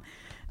with my mom.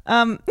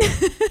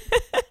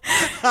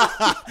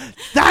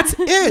 That's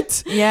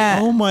it. Yeah.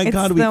 Oh my It's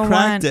God, we the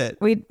cracked one- it.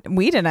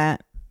 We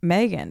didn't.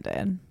 Megan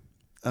did.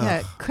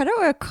 Yeah, credit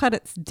where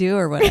credit's due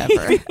or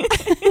whatever.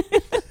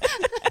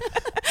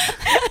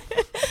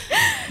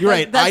 You're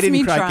right. That's I didn't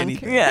me crack drunk.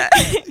 anything. Yeah.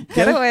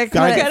 Get it?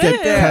 Got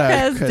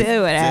it? Good.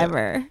 Do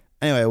whatever.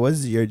 Anyway,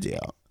 what's your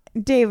deal?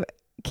 Dave,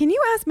 can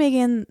you ask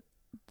Megan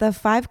the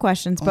 5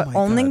 questions, but my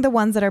only God. the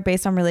ones that are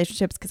based on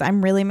relationships? Because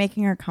I'm really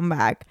making her come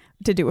back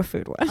to do a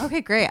food one. Okay,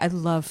 great. I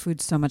love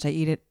food so much. I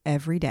eat it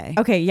every day.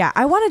 Okay, yeah.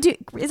 I want to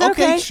do. Is that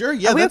okay? Sure.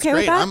 Yeah, Are we that's okay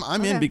with great. that?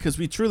 I'm in because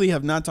we truly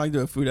have not talked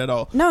about food at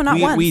all. No, not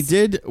once. We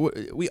did.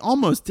 We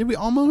almost. Did we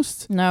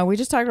almost? No, we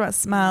just talked about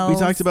smells. We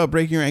talked about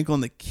breaking your ankle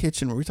in the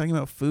kitchen. Were we talking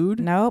about food?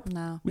 Nope.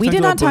 No. We talked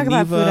did not talk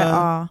about food at Boniva.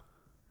 all.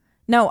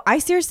 No, I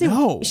seriously.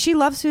 No. She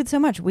loves food so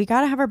much. We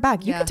gotta have her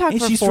back. You Yeah. can talk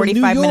And for she's from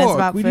 45 New minutes York.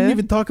 about We food. didn't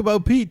even talk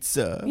about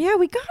pizza. Yeah,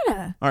 we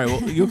gotta. All right.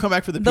 Well, you'll come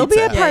back for the There'll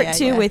pizza. be a part Yeah,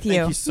 2 yeah. with Thank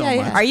you. you so Yeah,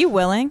 yeah. much. Are you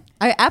willing?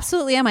 I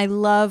absolutely am. I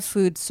love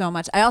food so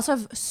much. I also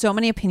have so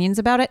many opinions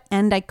about it,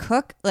 and I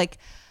cook like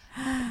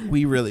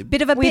We really.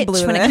 bit of a We bitch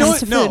blew when this. it You know comes what?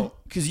 to food. No,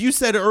 because you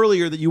said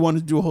earlier that you wanted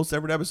to do a whole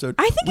separate episode.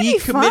 I think we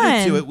it'd be committed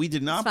fun. to it. We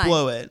did not It's fine.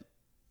 blow it.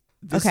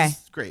 This Okay.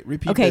 is great.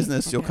 Repeat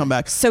business. You'll come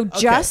back. So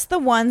just the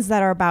ones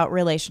that are about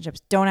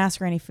relationships. Don't ask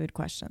her any food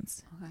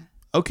questions.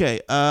 Okay.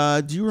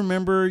 Do you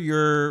remember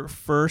your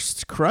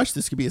first crush?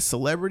 This could be a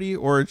celebrity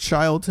or a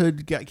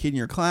childhood kid in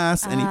your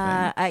class.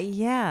 Anything.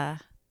 Yeah,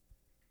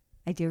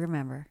 I do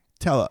remember.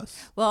 Tell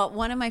us. Well,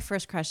 one of my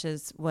first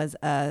crushes was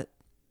a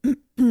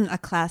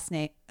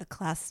classmate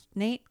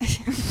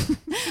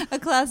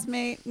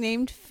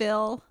named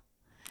Phil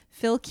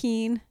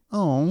Keane.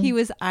 Oh, He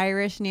was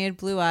Irish and he had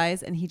blue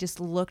eyes, and he just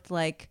looked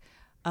like,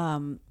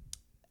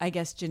 I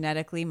guess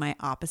genetically my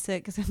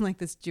opposite, because I'm like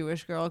this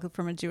Jewish girl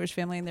from a Jewish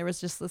family, and there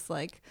was just this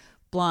like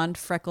blonde,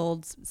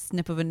 freckled,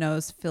 snip of a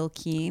nose Phil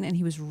Keane, and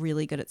he was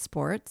really good at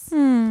sports.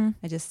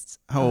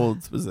 how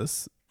old was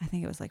this? I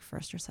think it was like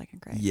first or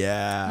second grade.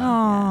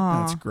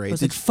 Yeah, that's great. I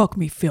was like, fuck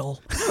me, Phil.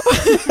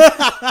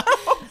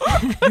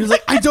 He was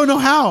like, I don't know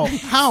how.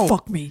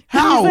 Fuck me.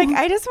 How? He's like,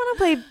 I just want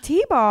to play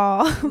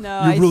t-ball.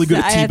 No, You're really good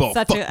at t-ball.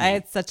 I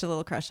had such a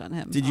little crush on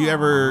him. Did you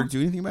ever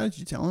do anything about it? Did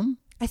you tell him?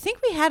 I think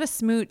we had a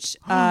smooch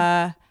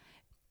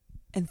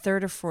in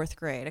third or fourth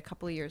grade, a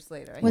couple of years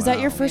later. Was that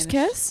your first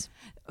kiss?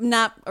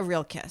 Not a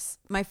real kiss.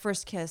 My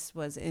first kiss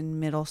was in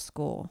middle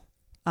school,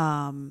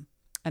 and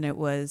it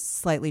was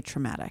slightly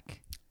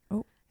traumatic.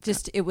 Oh.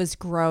 Just, it was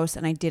gross,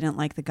 and I didn't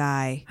like the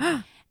guy.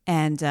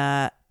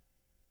 And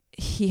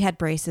he had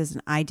braces,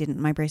 and I didn't.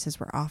 My braces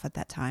were off at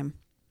that time.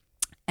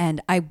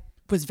 And I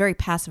was very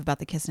passive about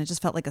the kiss, and it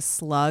just felt like a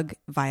slug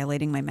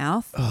violating my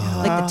mouth.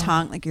 Like the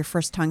tongue, like your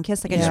first tongue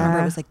kiss. Like I just remember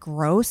it was like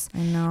gross. I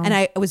know. And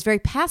I was very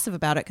passive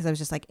about it because I was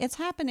just like, it's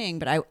happening.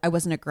 But I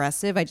wasn't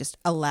aggressive. I just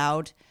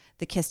allowed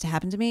the kiss to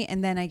happen to me.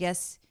 And then I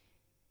guess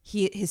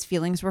his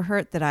feelings were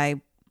hurt that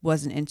I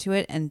wasn't into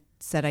it and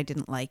said I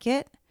didn't like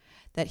it.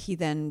 That he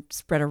then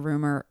spread a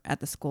rumor at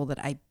the school that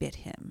I bit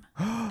him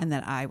and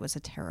that I was a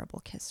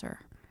terrible kisser.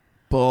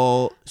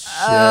 Bullshit.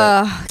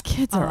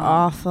 Kids are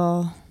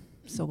awful.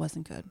 So it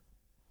wasn't good.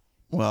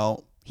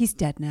 Well, He's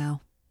dead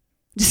now.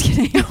 Just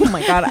kidding. Oh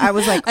my God. I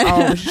was like,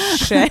 oh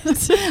shit.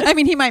 I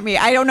mean, he might be.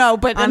 I don't know,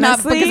 but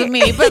Honestly? not because of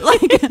me. But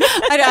like,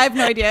 I have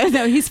no idea.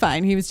 No, he's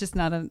fine. He was just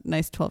not a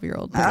nice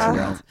 12-year-old.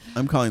 13-year-old.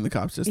 I'm calling the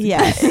cops just in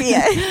Yeah. case.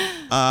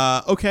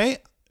 Yeah. Okay.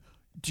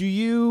 Do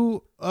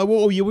you?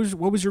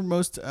 What was your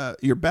most,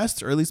 your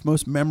best, or at least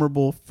most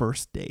memorable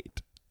first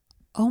date?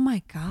 Oh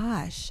my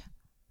gosh.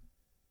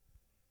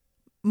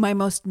 My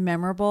most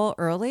memorable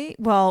early?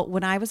 Well,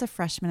 when I was a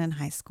freshman in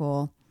high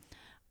school,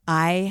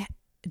 I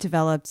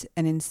developed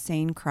an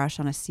insane crush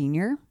on a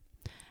senior,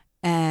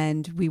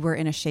 and we were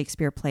in a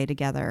Shakespeare play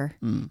together.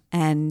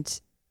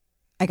 And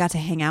I got to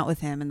hang out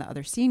with him and the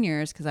other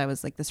seniors because I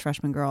was like this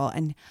freshman girl,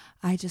 and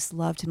I just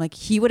loved him. Like,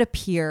 he would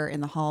appear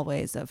in the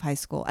hallways of high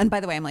school. And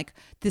by the way, I'm like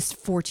this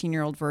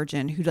 14-year-old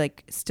virgin who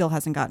like still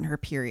hasn't gotten her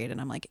period,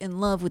 and I'm like in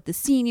love with the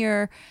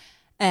senior.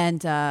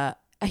 And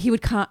he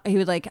would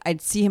like, I'd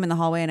see him in the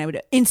hallway and I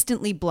would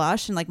instantly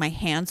blush and like my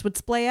hands would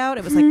splay out.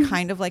 It was like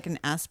kind of like an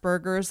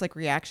Asperger's like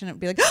reaction. It would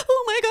be like,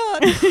 oh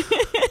my God.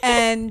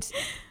 And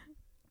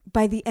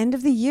by the end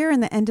of the year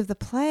and the end of the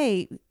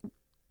play,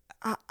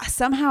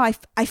 somehow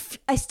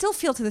I still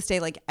feel to this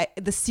day like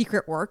the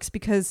secret works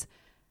because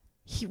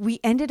we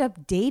ended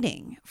up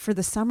dating for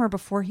the summer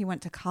before he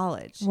went to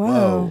college.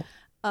 Whoa.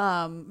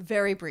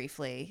 Very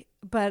briefly.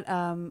 But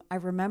I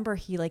remember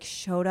he like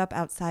showed up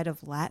outside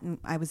of Latin.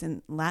 I was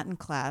in Latin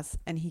class,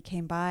 and he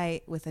came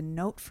by with a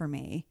note for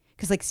me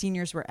because like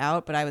seniors were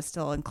out, but I was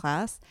still in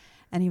class.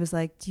 And he was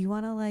like, do you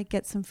want to like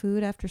get some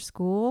food after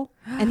school?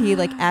 And he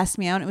like asked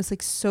me out, and it was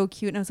like so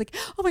cute. And I was like,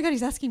 oh my God,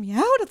 he's asking me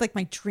out. It's like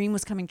my dream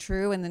was coming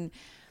true. And then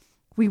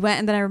we went,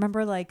 and then I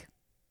remember like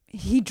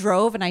he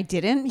drove and I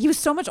didn't. He was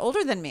so much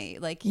older than me.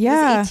 Like he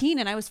was 18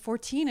 and I was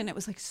 14, and it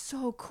was like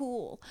so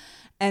cool.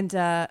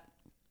 And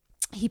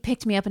he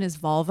picked me up in his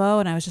Volvo,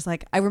 and I was just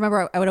like, I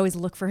remember I would always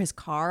look for his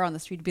car on the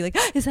street to be like,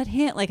 is that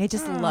him? Like I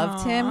just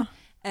loved him.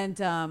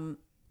 And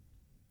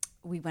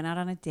we went out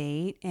on a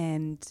date,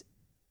 and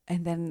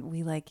then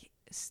we like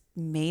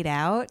made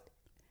out,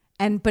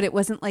 but it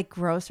wasn't like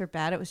gross or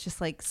bad. It was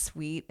just like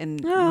sweet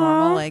and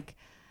normal. Like,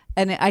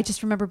 and I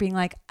just remember being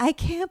like, I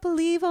can't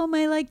believe all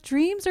my like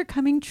dreams are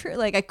coming true.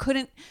 Like I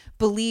couldn't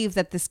believe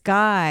that this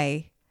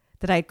guy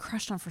that I had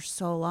crushed on for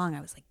so long, I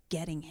was like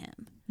getting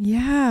him.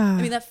 Yeah.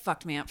 I mean, that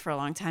fucked me up for a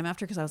long time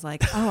after, because I was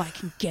like, oh, I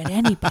can get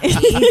anybody.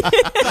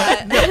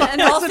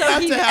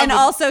 And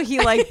also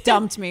he like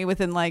dumped me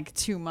within like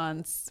 2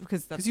 months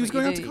because he was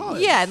going out to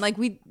college. Yeah. And like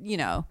we, you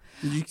know.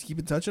 Did you keep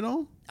in touch at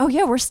all? Oh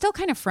yeah. We're still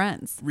kind of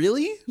friends.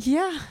 Really?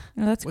 Yeah.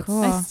 Oh, that's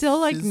cool. I still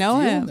like his know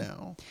deal him.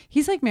 now?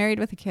 He's like married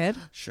with a kid.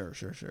 Sure.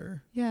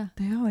 Yeah.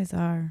 They always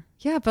are.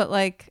 Yeah. But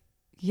like,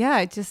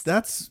 yeah,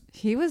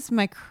 he was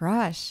my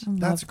crush.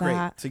 That's great.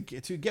 That.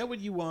 To get what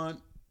you want,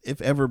 if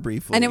ever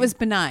briefly. And it was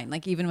benign.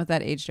 Like even with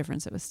that age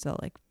difference, it was still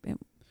like.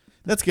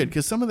 That's good,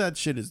 because some of that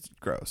shit is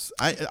gross.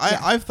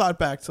 I've thought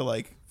back to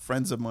like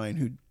friends of mine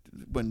who,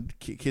 when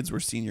kids were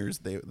seniors,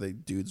 they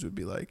dudes would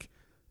be like,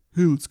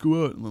 hey, let's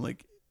go out, and they're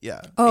like,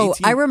 yeah. Oh,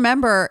 18. I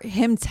remember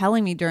him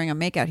telling me during a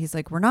makeout, he's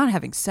like, we're not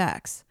having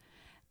sex.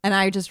 And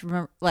I just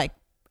remember like,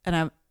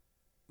 to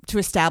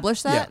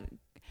establish that. Yeah.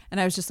 And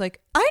I was just like,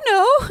 I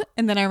know.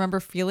 And then I remember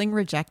feeling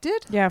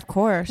rejected. Yeah, of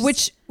course.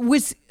 Which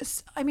was,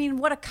 I mean,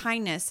 what a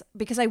kindness,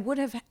 because I would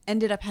have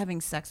ended up having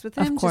sex with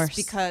him just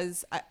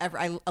because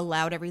I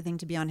allowed everything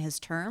to be on his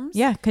terms.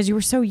 Yeah, because you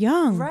were so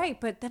young.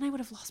 Right. But then I would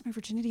have lost my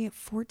virginity at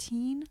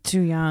 14. Too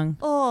young.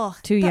 Oh,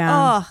 too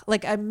young. Oh,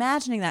 like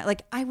imagining that.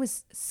 Like I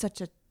was such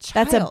a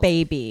child. That's a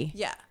baby.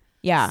 Yeah.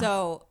 Yeah.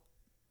 So,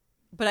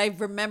 but I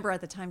remember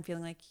at the time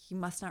feeling like he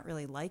must not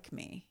really like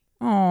me.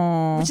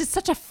 Oh. Which is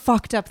such a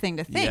fucked up thing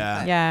to think. Yeah.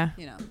 But, yeah.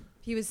 You know,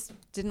 he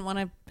didn't want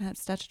to have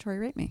statutory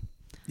rape me.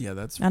 Yeah,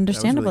 that's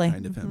understandably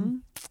that was really kind of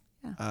him.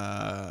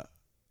 Yeah.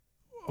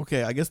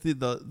 Okay, I guess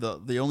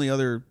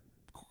the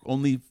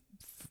only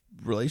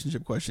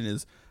relationship question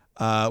is,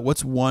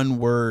 what's one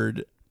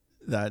word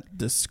that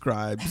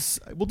describes?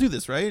 We'll do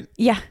this, right?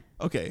 Yeah.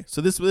 Okay,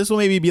 so this will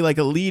maybe be like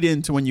a lead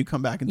into when you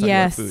come back and talk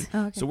about food.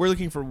 Oh, okay. So we're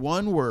looking for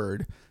one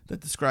word that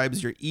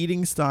describes your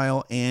eating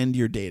style and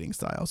your dating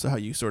style. So how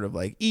you sort of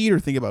like eat or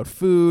think about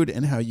food,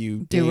 and how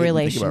you do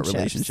relationships. Think about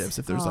relationships.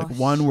 If there's like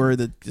one word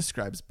that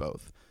describes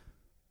both.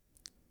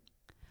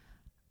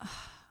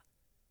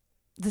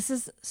 This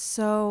is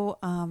so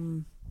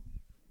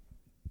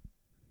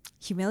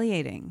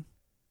humiliating.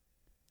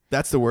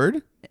 That's the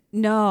word?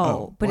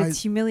 No, but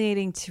it's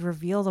humiliating to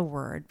reveal the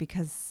word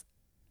because,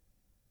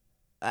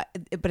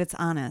 but it's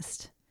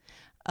honest.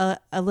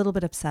 A little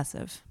bit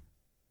obsessive.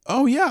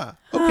 Oh yeah.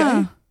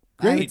 Okay.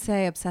 Great. I would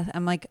say obsessive.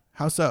 I'm like,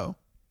 how so?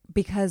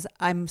 Because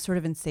I'm sort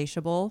of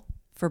insatiable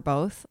for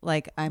both.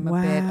 Like I'm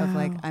a bit of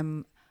like,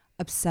 I'm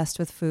obsessed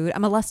with food.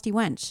 I'm a lusty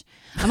wench.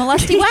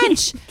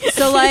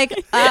 So like,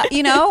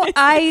 you know,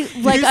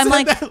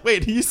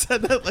 Wait, you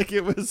said that like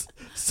it was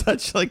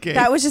such like a.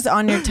 That was just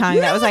on your tongue.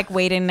 Yeah. That was like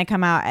waiting to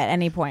come out at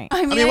any point.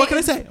 I mean what can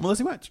I say? I'm a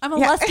lusty wench. I'm a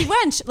lusty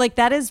wench. Like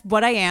that is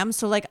what I am.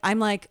 So like, I'm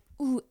like,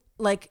 ooh,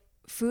 like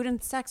food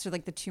and sex are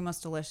like the two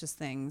most delicious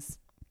things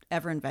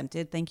ever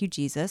invented. Thank you,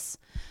 Jesus,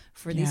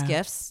 for these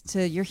gifts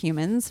to your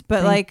humans.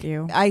 But Thank like,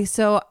 you. I'm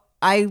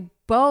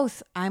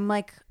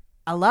like,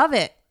 I love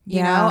it.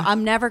 You know,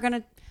 I'm never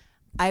gonna.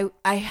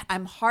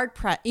 I'm hard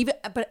pressed. Even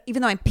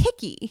though I'm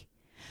picky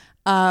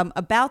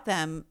about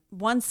them,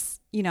 once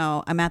you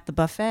know I'm at the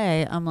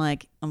buffet, I'm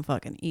like, I'm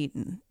fucking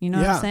eating. You know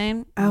what I'm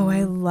saying? Oh,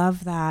 I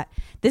love that.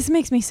 This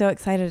makes me so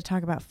excited to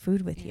talk about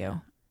food with you.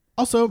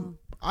 Also,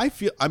 I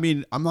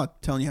mean, I'm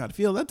not telling you how to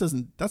feel.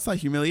 That's not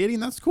humiliating.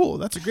 That's cool.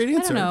 That's a great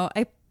answer. I don't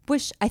know.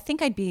 I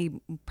think I'd be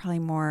probably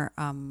more.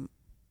 I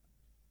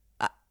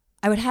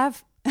would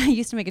have. I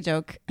used to make a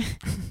joke.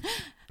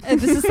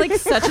 This is like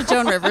such a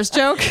Joan Rivers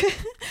joke,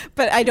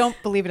 but I don't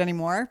believe it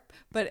anymore.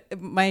 But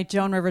my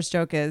Joan Rivers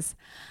joke is,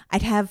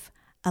 I'd have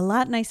a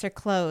lot nicer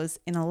clothes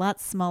in a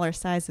lot smaller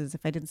sizes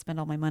if I didn't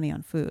spend all my money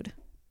on food.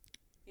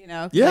 You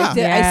know, yeah,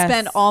 I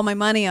spend all my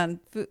money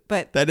on food,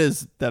 but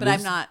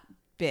I'm not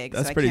big.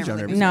 That's so pretty I can't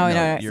Joan really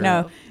Rivers.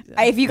 No.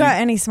 If you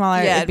got any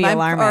smaller, it'd be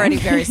alarming. I'm already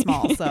very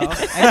small, so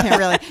I can't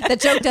really. The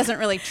joke doesn't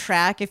really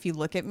track if you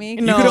look at me.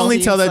 You could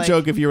only tell that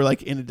joke if you were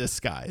like in a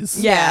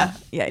disguise. Yeah.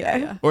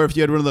 Or if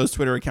you had one of those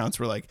Twitter accounts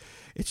where like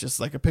it's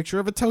just like a picture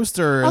of a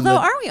toaster. Although,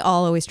 aren't we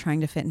all always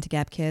trying to fit into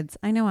Gap Kids?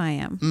 I know I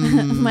am.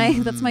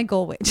 That's my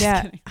goal weight.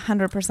 Yeah,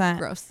 100%.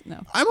 Gross. No.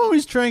 I'm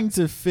always trying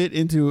to fit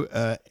into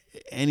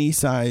any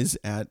size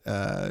at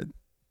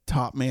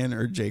Top Man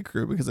or J.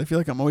 Crew because I feel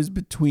like I'm always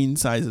between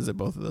sizes at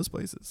both of those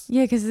places.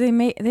 Yeah, because they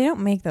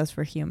don't make those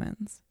for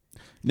humans.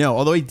 No,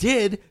 although I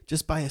did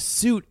just buy a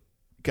suit,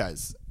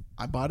 guys.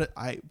 I bought it.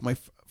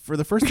 For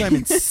the first time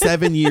in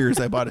 7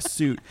 years, I bought a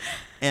suit,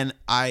 and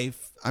I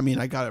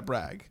got to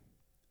brag.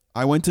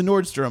 I went to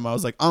Nordstrom. I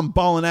was like, I'm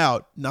balling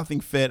out. Nothing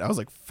fit. I was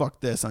like,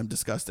 fuck this. I'm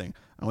disgusting.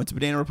 I went to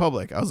Banana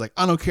Republic. I was like,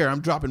 I don't care.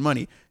 I'm dropping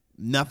money.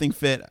 Nothing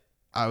fit.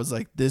 I was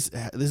like, this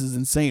is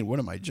insane. What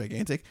am I,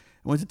 gigantic?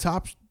 I went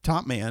to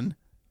Top Man,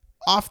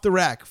 off the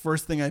rack.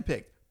 First thing I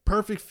picked.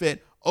 Perfect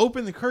fit.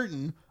 Open the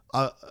curtain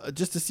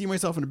just to see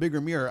myself in a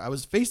bigger mirror. I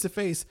was face to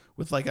face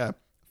with like a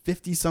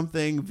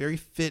 50-something, very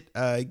fit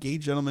gay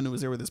gentleman who was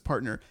there with his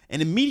partner.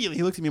 And immediately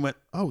he looked at me and went,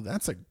 oh,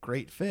 that's a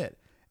great fit.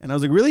 And I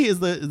was like, really? Is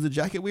the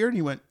jacket weird? And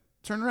he went,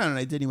 turn around. And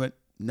I did. And he went,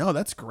 no,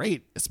 that's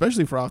great,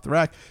 especially for off the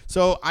rack.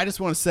 So I just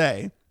want to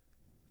say,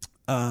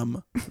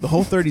 the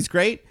Whole30 is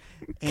great.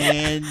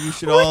 And you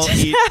should all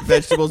eat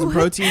vegetables and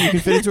protein. You can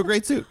fit into a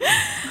great suit.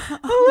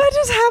 Oh, what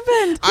just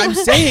happened? I'm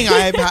saying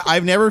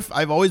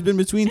I've always been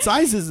between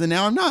sizes, and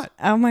now I'm not.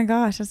 Oh my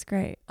gosh, that's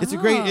great. It's a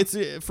great.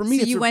 For me.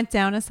 So you went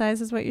down a size,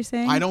 is what you're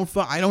saying? I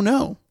don't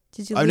know.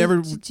 Did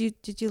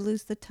you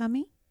lose the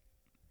tummy?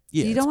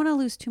 Yeah. You don't want to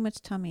lose too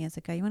much tummy as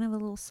a guy. You want to have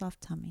a little soft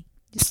tummy.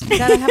 You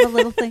gotta have a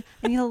little thing.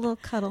 I need a little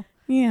cuddle.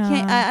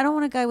 Yeah. I don't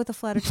want a guy with a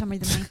flatter tummy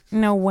than me.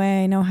 No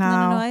way. No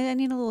how. No. I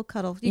need a little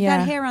cuddle. You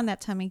got hair on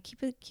that tummy.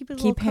 Keep it a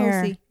little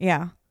cozy.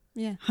 Yeah.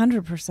 Yeah.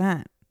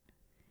 100%.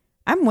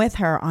 I'm with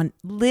her on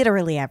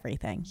literally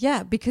everything.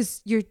 Yeah,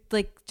 because you're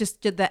like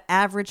just the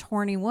average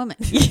horny woman.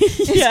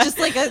 It's just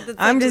like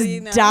I'm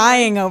just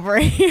dying over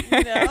here.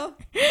 You know?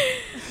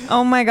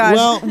 Oh my gosh.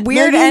 Well,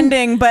 weird Megan,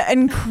 ending, but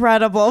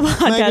incredible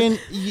podcast.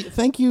 Megan,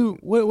 thank you.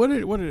 What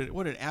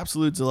an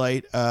absolute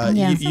delight.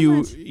 Yeah.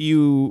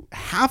 You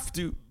have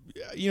to.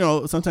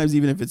 sometimes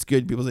even if it's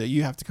good, people say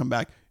you have to come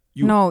back.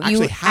 You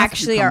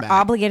actually are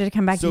obligated to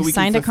come back. You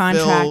signed a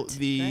contract.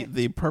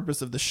 The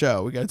purpose of the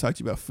show. We got to talk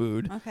to you about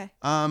food. Okay.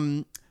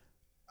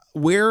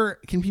 Where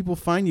can people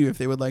find you if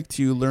they would like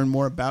to learn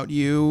more about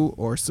you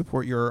or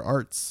support your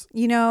arts?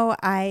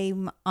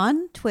 I'm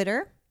on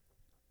Twitter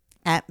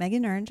at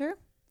Megan Nuringer,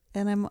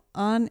 and I'm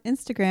on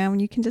Instagram,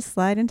 and you can just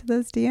slide into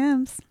those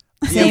DMs.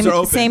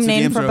 Same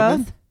name for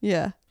both?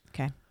 Yeah.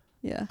 Okay.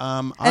 Yeah.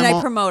 And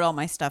I promote all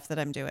my stuff that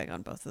I'm doing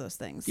on both of those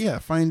things. Yeah.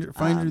 Find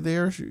her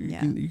there.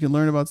 You can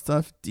learn about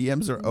stuff.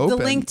 DMs are open.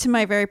 The link to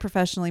my very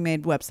professionally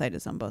made website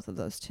is on both of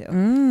those too.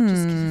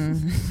 Just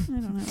kidding.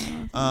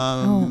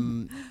 I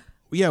don't know.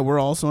 Yeah, we're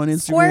also on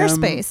Instagram.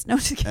 Squarespace. No,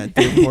 just kidding. At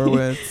Dave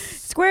Horowitz.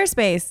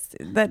 Squarespace.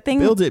 That thing.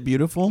 Build it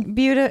beautiful.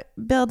 Build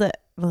it.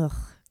 Ugh,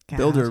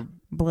 Builder.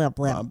 Blah,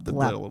 blah,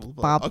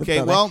 blah.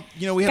 Okay, well,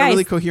 we had a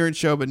really coherent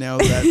show, but now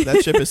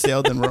that ship has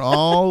sailed and we're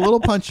all a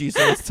little punchy, so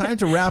it's time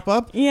to wrap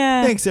up.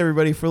 Yeah. Thanks,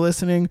 everybody, for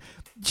listening.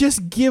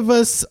 Just give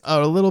us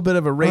a little bit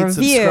of a rate,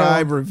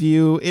 subscribe,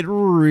 review. It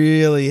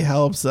really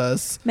helps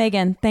us.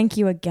 Megan, thank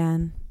you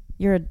again.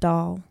 You're a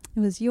doll. It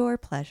was your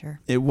pleasure.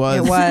 It was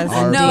our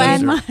pleasure.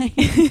 And mine.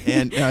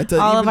 And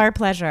all of our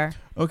pleasure.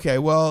 Okay,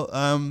 well,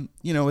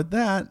 with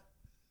that.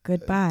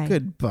 Goodbye.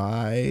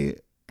 Goodbye.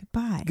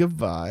 Goodbye.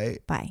 Goodbye.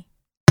 Bye.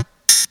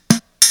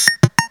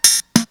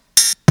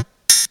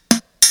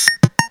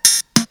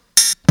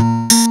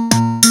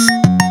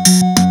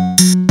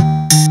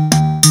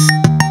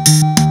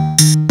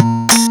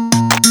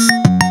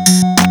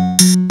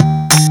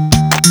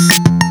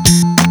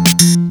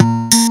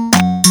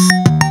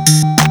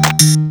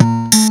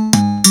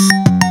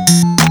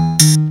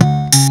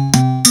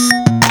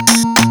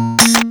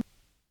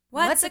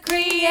 What's a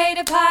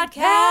Creative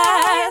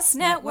Podcast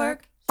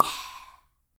Network?